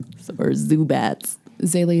Hang on. or zoo bats.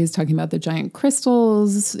 Zaylee is talking about the giant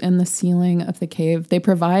crystals in the ceiling of the cave. They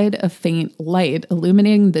provide a faint light,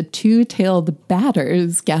 illuminating the two-tailed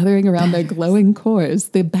batters gathering around their glowing cores.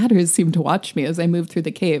 The batters seem to watch me as I move through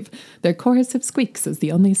the cave. Their chorus of squeaks is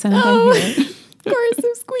the only sound I hear. Chorus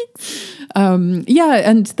of squeaks. Yeah,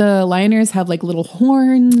 and the lioners have like little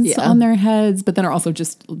horns Yeah. on their heads, but then are also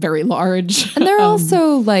just very large. And they're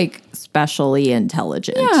also like specially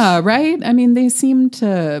intelligent. Yeah, right? I mean, they seem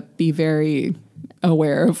to be very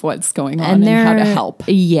aware of what's going on and they're how to help.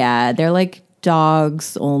 Yeah, they're like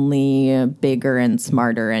dogs, only bigger and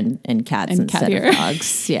smarter, and cats And instead cattier. of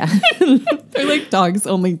dogs. Yeah, They're like dogs,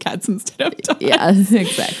 only cats instead of dogs. yeah,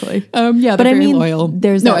 exactly. Yeah, But they're I very mean, loyal.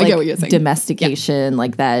 there's no, that I like get what you're saying. domestication,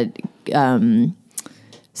 like that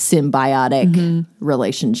symbiotic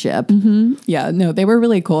relationship. Yeah, no, they were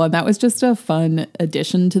really cool. And that was just a fun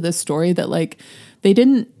addition to the story that like they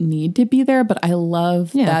didn't need to be there, but I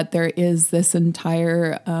love Yeah. that there is this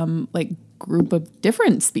entire like group of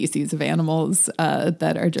different species of animals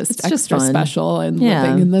that are just It's just extra fun. special and Yeah.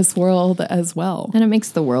 living in this world as well. And it makes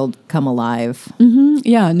the world come alive.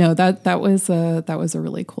 Yeah, no, that was a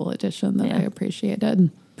really cool addition that Yeah. I appreciated.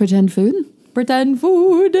 Pretend food. Pretend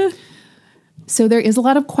food. So there is a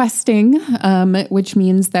lot of questing, which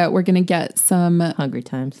means that we're going to get some Hungry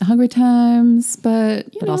times. hungry times, but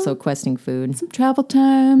But also questing food. travel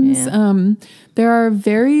times. Yeah. There are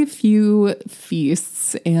very few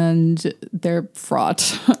feasts and they're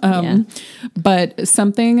fraught. Yeah. But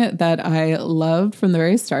something that I loved from the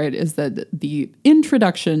very start is that the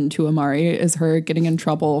introduction to Amari is her getting in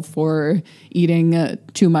trouble for eating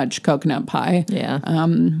too much coconut pie. Yeah.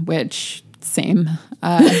 Which same.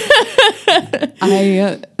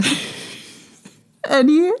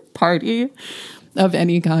 Any party of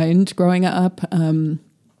any kind growing up,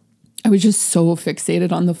 I was just so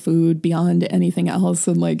fixated on the food beyond anything else.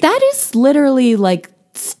 And like, That is literally like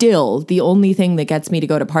still the only thing that gets me to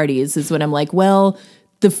go to parties is when I'm like, well,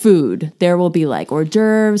 the food. There will be like hors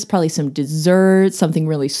d'oeuvres, probably some dessert, something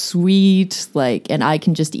really sweet, like, and I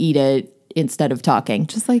can just eat it instead of talking.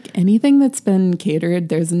 just like anything that's been catered,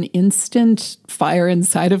 there's an instant fire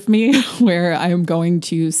inside of me where I'm going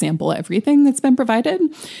to sample everything that's been provided.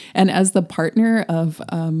 And as the partner of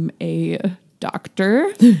a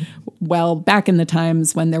doctor, well, back in the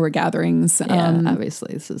times when there were gatherings,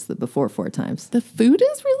 Obviously, this is the before 4 times. the food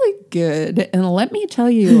is really good. And let me tell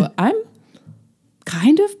you, I'm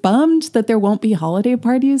kind of bummed that there won't be holiday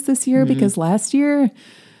parties this year because last year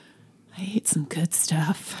I ate some good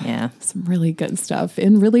stuff. Yeah. Some really good stuff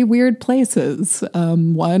in really weird places.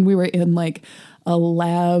 One, we were in like a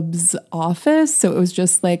lab's office. So it was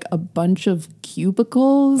just like a bunch of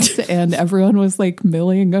cubicles and everyone was like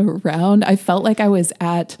milling around. I felt like I was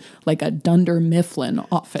at like a Dunder Mifflin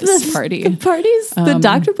office party. The parties, the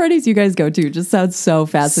doctor parties you guys go to just sounds so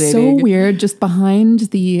fascinating. So weird, just behind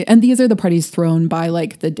and these are the parties thrown by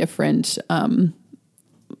like the different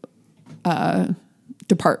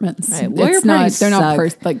departments. Right, lawyer It's not, parties they're not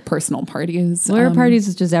suck. like personal parties. Lawyer parties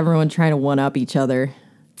is just everyone trying to one up each other.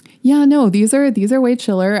 Yeah, no, these are way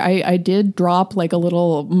chiller. I did drop like a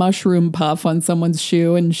little mushroom puff on someone's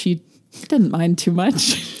shoe and she didn't mind too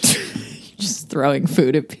much. Just throwing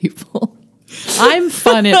food at people. I'm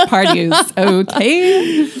fun at parties,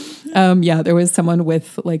 okay? Yeah, there was someone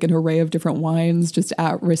with like an array of different wines just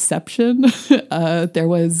at reception. There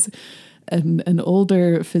was an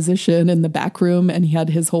older physician in the back room and he had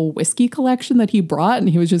his whole whiskey collection that he brought and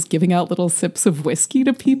he was just giving out little sips of whiskey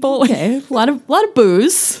to people. Okay, a lot of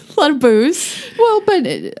booze, a lot of booze. Well,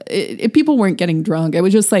 but people weren't getting drunk. It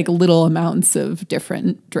was just like little amounts of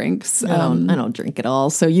different drinks. I don't drink at all.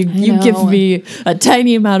 So you know. give me a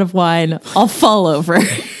tiny amount of wine, I'll fall over.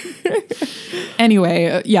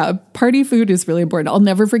 Anyway, yeah, party food is really important. I'll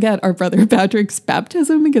never forget our brother Patrick's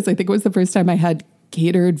baptism because I think it was the first time I had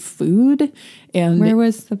catered food and Where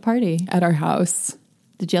was the party? at our house.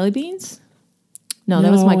 The jelly beans? No, that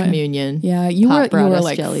was my No, communion. Yeah, you Pop were brought us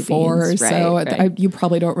like jelly 4 or beans, so. right. You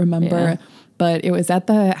probably don't remember. Yeah. but it was at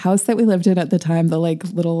the house that we lived in at the time, the like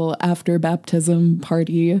little after baptism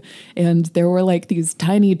party. And there were like these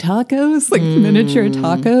tiny tacos, like miniature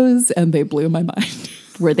tacos, and they blew my mind.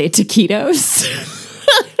 Were they taquitos?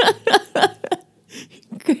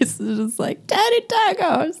 Chris is just like, tiny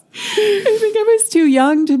tacos. I think I was too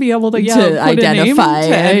young to be able to, put identify a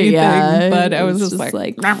name to anything, yeah. but I was just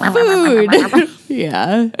like food.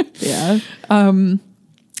 Yeah. Yeah.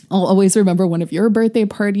 I'll always remember one of your birthday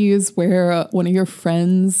parties where one of your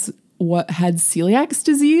friends had celiac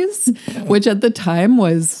disease, which at the time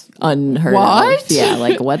was unheard what? of. Yeah,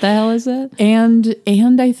 like what the hell is it? And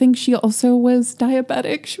I think she also was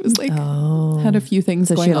diabetic. She was like had a few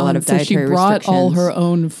things going she had a lot on. of So she dietary brought all restrictions. her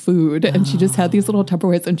own food, and she just had these little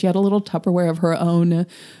Tupperwares, and she had a little Tupperware of her own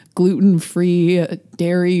gluten-free,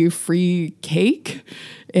 dairy-free cake.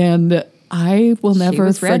 And I will never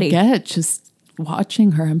was ready. forget just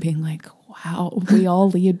watching her and being like, wow, we all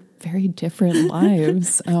lead very different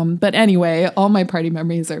lives. But anyway, all my party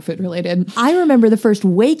memories are food related. I remember the first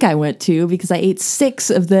wake I went to because I ate 6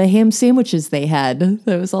 of the ham sandwiches they had.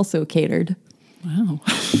 That was also catered. Wow.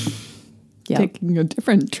 Yep. Taking a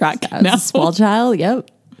different track As now. a small child, yep.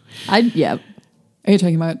 Yep, Are you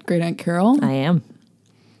talking about Great Aunt Carol? I am.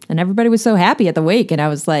 And everybody was so happy at the wake. And I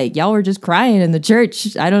was like, y'all were just crying in the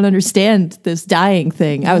church. I don't understand this dying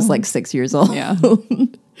thing. I was like 6 years old. Yeah.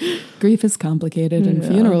 Grief is complicated and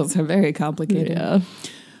funerals are very complicated.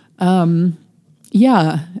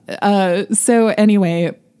 Yeah. So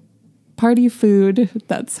anyway, party food,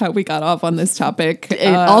 that's how we got off on this topic.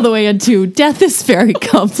 All the way into death is very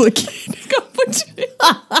complicated.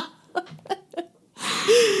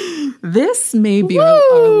 This may be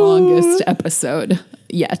our longest episode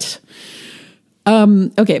yet.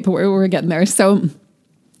 Okay, but we're getting there. So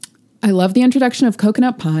I love the introduction of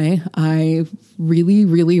coconut pie. I really,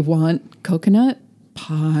 really want coconut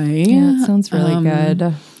pie. Yeah, it sounds really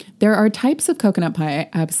good. There are types of coconut pie I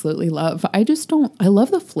absolutely love. I love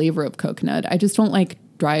the flavor of coconut. I just don't like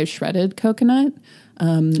dry shredded coconut. I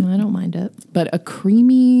don't mind it. But a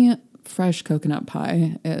creamy, fresh coconut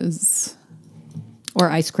pie is... Or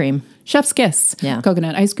ice cream. Chef's kiss. Yeah.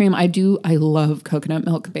 Coconut ice cream. I love coconut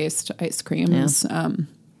milk based ice creams.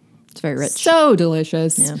 It's very rich. So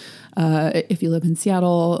delicious. Yeah. If you live in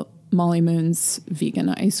Seattle, Molly Moon's vegan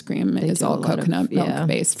ice cream is do a all lot of- coconut milk yeah.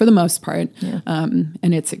 based for the most part. Yeah.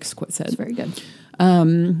 And it's exquisite. It's very good.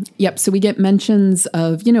 Yep. So we get mentions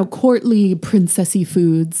of, courtly princessy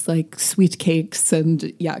foods like sweet cakes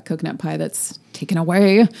and coconut pie that's taken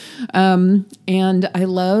away. And I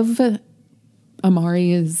love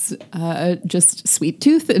Amari's just sweet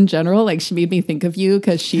tooth in general. Like she made me think of you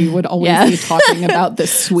because she would always be talking about the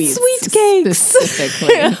sweets. Sweet cakes. Specifically.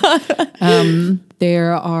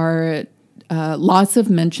 There are lots of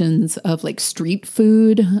mentions of like street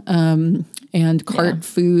food and cart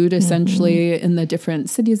food essentially in the different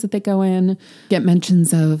cities that they go in. Get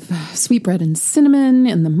mentions of sweetbread and cinnamon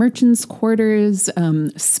in the merchants' quarters,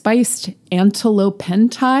 spiced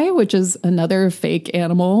antilopentai, which is another fake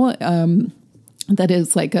animal. That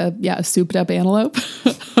is like a souped up antelope.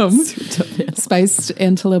 Spiced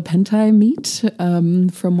antilopentai meat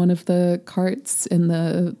from one of the carts in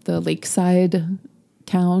the lakeside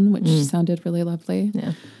town, which sounded really lovely.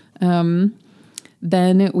 Yeah.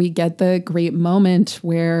 Then we get the great moment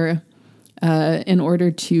where in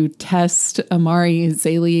order to test Amari,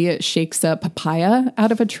 Zaylee shakes a papaya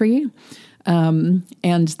out of a tree and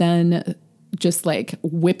then just like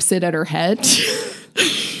whips it at her head.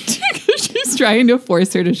 She's trying to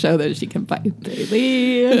force her to show that she can fight.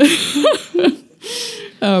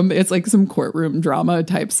 It's like some courtroom drama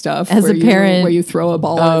type stuff. As a parent, where you throw a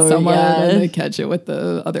ball at someone yeah. and they catch it with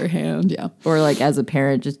the other hand. Yeah. Or like as a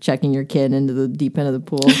parent, just checking your kid into the deep end of the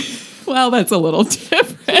pool. Well, that's a little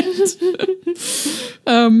different.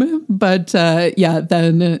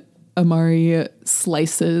 Then Amari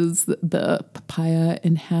slices the papaya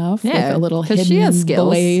in half with a little hidden she has skills.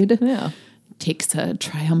 blade. Yeah. Takes a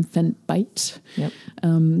triumphant bite. Yep.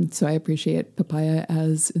 So I appreciate papaya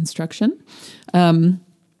as instruction.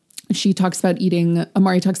 Amari talks about eating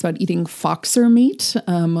foxer meat,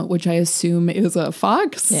 which I assume is a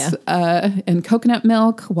fox, and coconut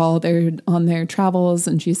milk while they're on their travels.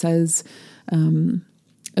 And she says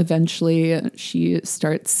eventually she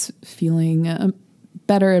starts feeling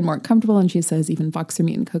better and more comfortable. And she says even foxer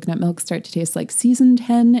meat and coconut milk start to taste like seasoned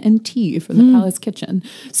hen and tea from the palace kitchen.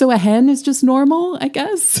 So a hen is just normal, I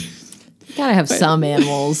guess. You gotta have some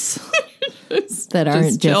animals that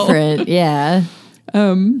aren't chill. different. Yeah.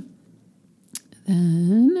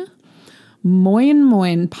 Then moin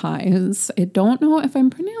moin pies. I don't know if I'm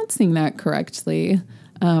pronouncing that correctly.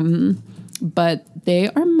 but they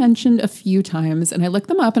are mentioned a few times, and I looked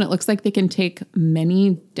them up, and it looks like they can take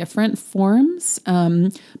many different forms,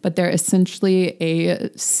 but they're essentially a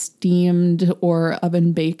steamed or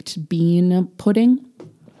oven-baked bean pudding.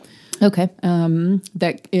 Okay.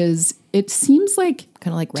 That is, it seems like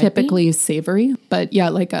Kind of like red typically savory, but yeah,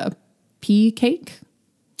 like a pea cake,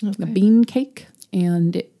 a bean cake,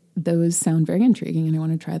 and those sound very intriguing, and I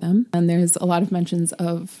want to try them. And there's a lot of mentions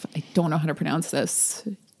of, I don't know how to pronounce this,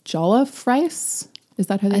 jollof rice. Is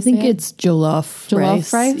that how they say it? I think it's jollof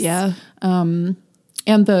rice. Yeah.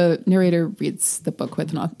 And the narrator reads the book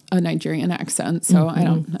with a Nigerian accent, so I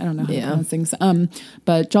don't know how to pronounce things.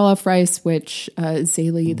 But jollof rice, which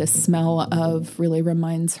Zélie, the smell of really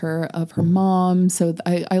reminds her of her mom. So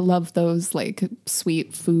I love those like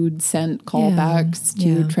sweet food scent callbacks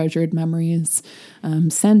to treasured memories.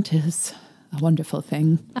 Scent is a wonderful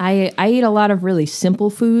thing. I eat a lot of really simple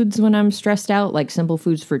foods when I'm stressed out, like simple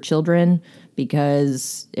foods for children,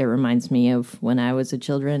 because it reminds me of when I was a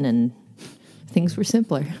children and things were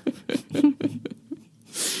simpler.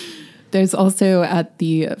 There's also at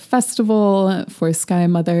the festival for Sky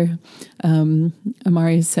Mother,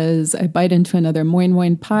 Amari says, I bite into another moin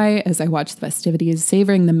moin pie as I watch the festivities,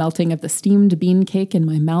 savoring the melting of the steamed bean cake in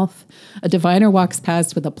my mouth. A diviner walks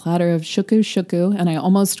past with a platter of shuku shuku, and I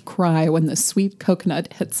almost cry when the sweet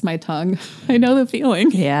coconut hits my tongue. I know the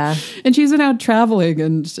feeling. Yeah. And she's been out traveling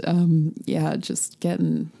and, just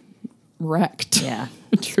getting wrecked. Yeah.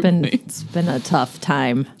 It's been a tough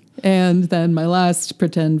time. And then my last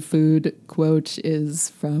pretend food quote is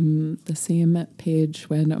from the same page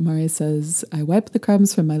when Amari says, I wipe the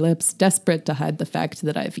crumbs from my lips, desperate to hide the fact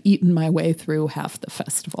that I've eaten my way through half the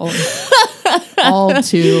festival. All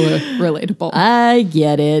too relatable. I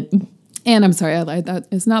get it. And I'm sorry, I lied. That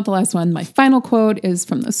is not the last one. My final quote is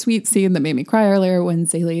from the sweet scene that made me cry earlier when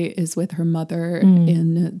Zélie is with her mother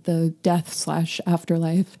in the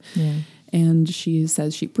death/afterlife. Yeah. And she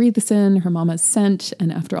says she breathes in her mama's scent,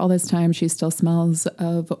 and after all this time, she still smells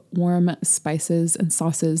of warm spices and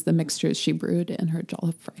sauces, the mixtures she brewed in her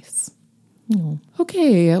jollof rice. Oh.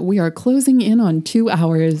 Okay, we are closing in on 2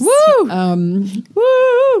 hours. Woo!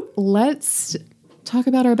 Woo! Let's talk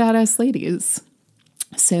about our badass ladies.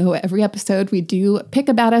 So every episode, we do pick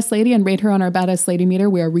a badass lady and rate her on our badass lady meter.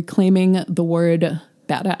 We are reclaiming the word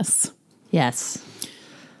badass. Yes.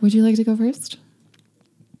 Would you like to go first?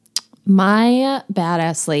 My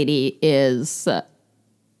badass lady is...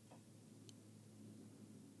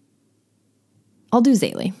 I'll do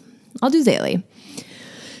Zélie.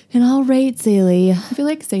 And I'll rate Zélie. I feel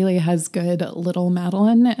like Zélie has good little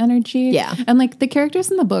Madeline energy. Yeah. And like the characters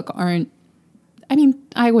in the book aren't, I mean,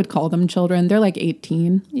 I would call them children. They're like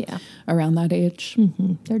 18. Yeah. Around that age.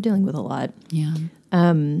 Mm-hmm. They're dealing with a lot. Yeah.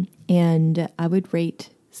 And I would rate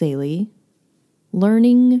Zélie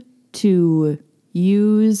learning to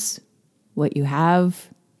use what you have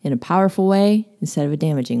in a powerful way instead of a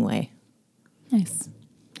damaging way. Nice.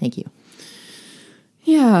 Thank you.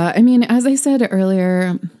 Yeah. I mean, as I said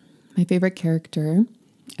earlier, my favorite character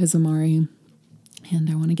is Amari, and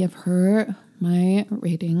I want to give her my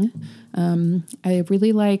rating. I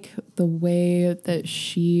really like the way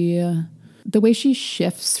she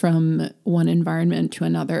shifts from one environment to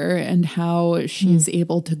another, and how she's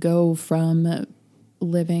able to go from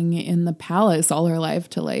living in the palace all her life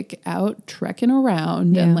to like out trekking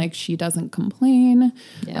around, and like she doesn't complain.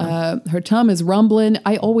 Her tum is rumbling.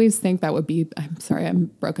 I always think that would be, I'm sorry, I'm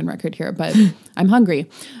broken record here, but I'm hungry.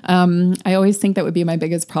 I always think that would be my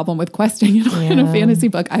biggest problem with questing in a fantasy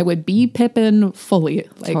book. I would be Pippin fully.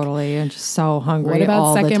 Like, totally. I'm just so hungry. What about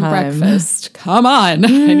all second the time. breakfast? Come on.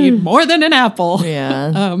 I need more than an apple.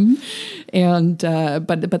 Yeah.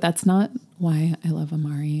 But that's not why I love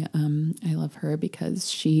Amari. I love her because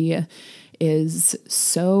she is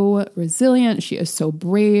so resilient. She is so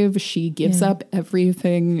brave. She gives up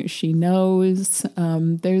everything she knows.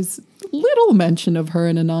 There's little mention of her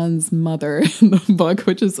and Anand's mother in the book,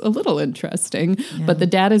 which is a little interesting. Yeah. But the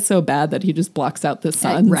dad is so bad that he just blocks out the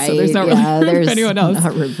son. Right. So there's not really room for anyone else.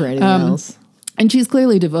 Not room for anyone else. And she's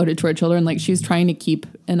clearly devoted to her children. Like, she's trying to keep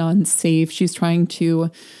Anand safe. She's trying to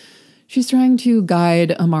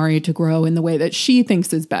guide Amari to grow in the way that she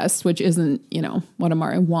thinks is best, which isn't, what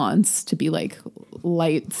Amari wants, to be like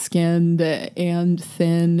light-skinned and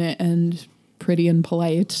thin and pretty and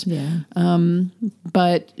polite. Yeah.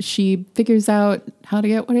 But she figures out how to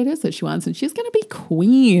get what it is that she wants, and she's going to be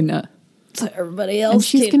queen. So everybody else. And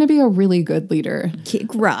she's going to be a really good leader.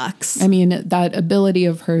 Kick rocks. I mean, that ability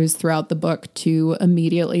of hers throughout the book to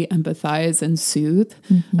immediately empathize and soothe,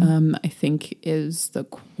 I think is the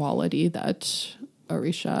quality that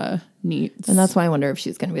Orisha neat. And that's why I wonder if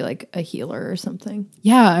she's going to be like a healer or something.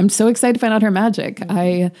 Yeah, I'm so excited to find out her magic.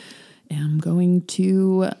 I am going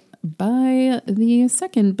to buy the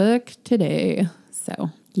second book today. So,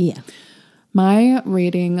 yeah. My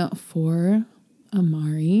rating for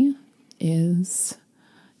Amari is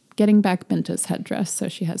getting back Binta's headdress so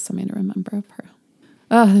she has something to remember of her.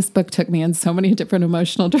 Oh, this book took me in so many different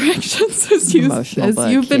emotional directions as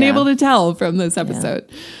you've been able to tell from this episode.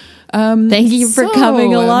 Yeah. Thank you for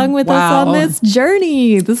coming along with us on this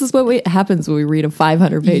journey. This is what happens when we read a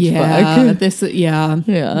 500-page book.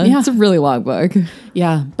 It's a really long book.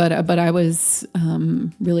 Yeah, but I was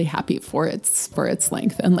really happy for its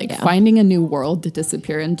length, and finding a new world to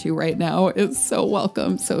disappear into right now is so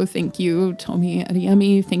welcome. So thank you, Tomi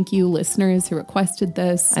Adeyemi. Thank you, listeners who requested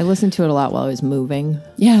this. I listened to it a lot while I was moving.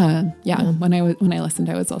 Yeah. When I listened,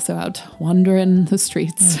 I was also out wandering the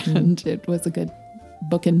streets, and it was a good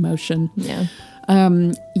book in motion. Yeah.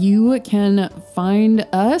 You can find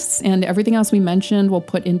us and everything else we mentioned we'll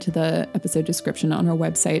put into the episode description on our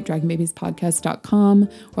website, dragonbabiespodcast.com.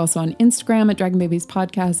 We're also on Instagram at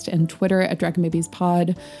dragonbabiespodcast and Twitter at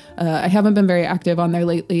dragonbabiespod. I haven't been very active on there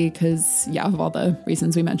lately because, of all the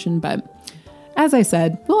reasons we mentioned, but as I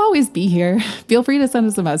said, we'll always be here. Feel free to send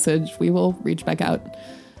us a message. We will reach back out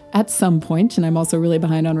at some point, and I'm also really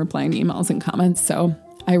behind on replying to emails and comments, so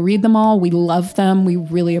I read them all. We love them. We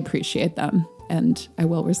really appreciate them. And I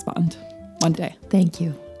will respond one day. Thank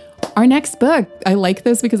you. Our next book. I like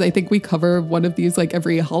this because I think we cover one of these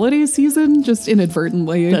every holiday season, just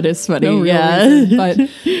inadvertently. That is funny. No real reason. But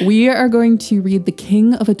we are going to read The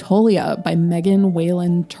King of Atolia by Megan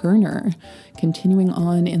Whalen Turner, continuing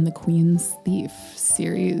on in the Queen's Thief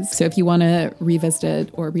series. So if you want to revisit it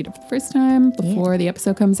or read it for the first time before the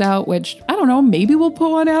episode comes out, which I don't know, maybe we'll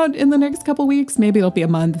put one out in the next couple weeks. Maybe it'll be a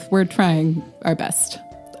month. We're trying our best.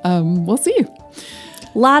 We'll see.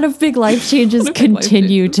 A lot of big life changes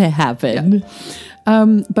continue to happen.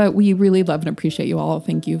 Yeah. But we really love and appreciate you all.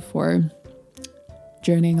 Thank you for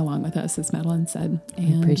journeying along with us, as Madeline said.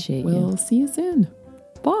 And I appreciate we'll see you soon.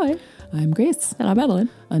 Bye. I'm Grace. And I'm Madeline.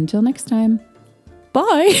 Until next time.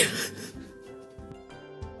 Bye.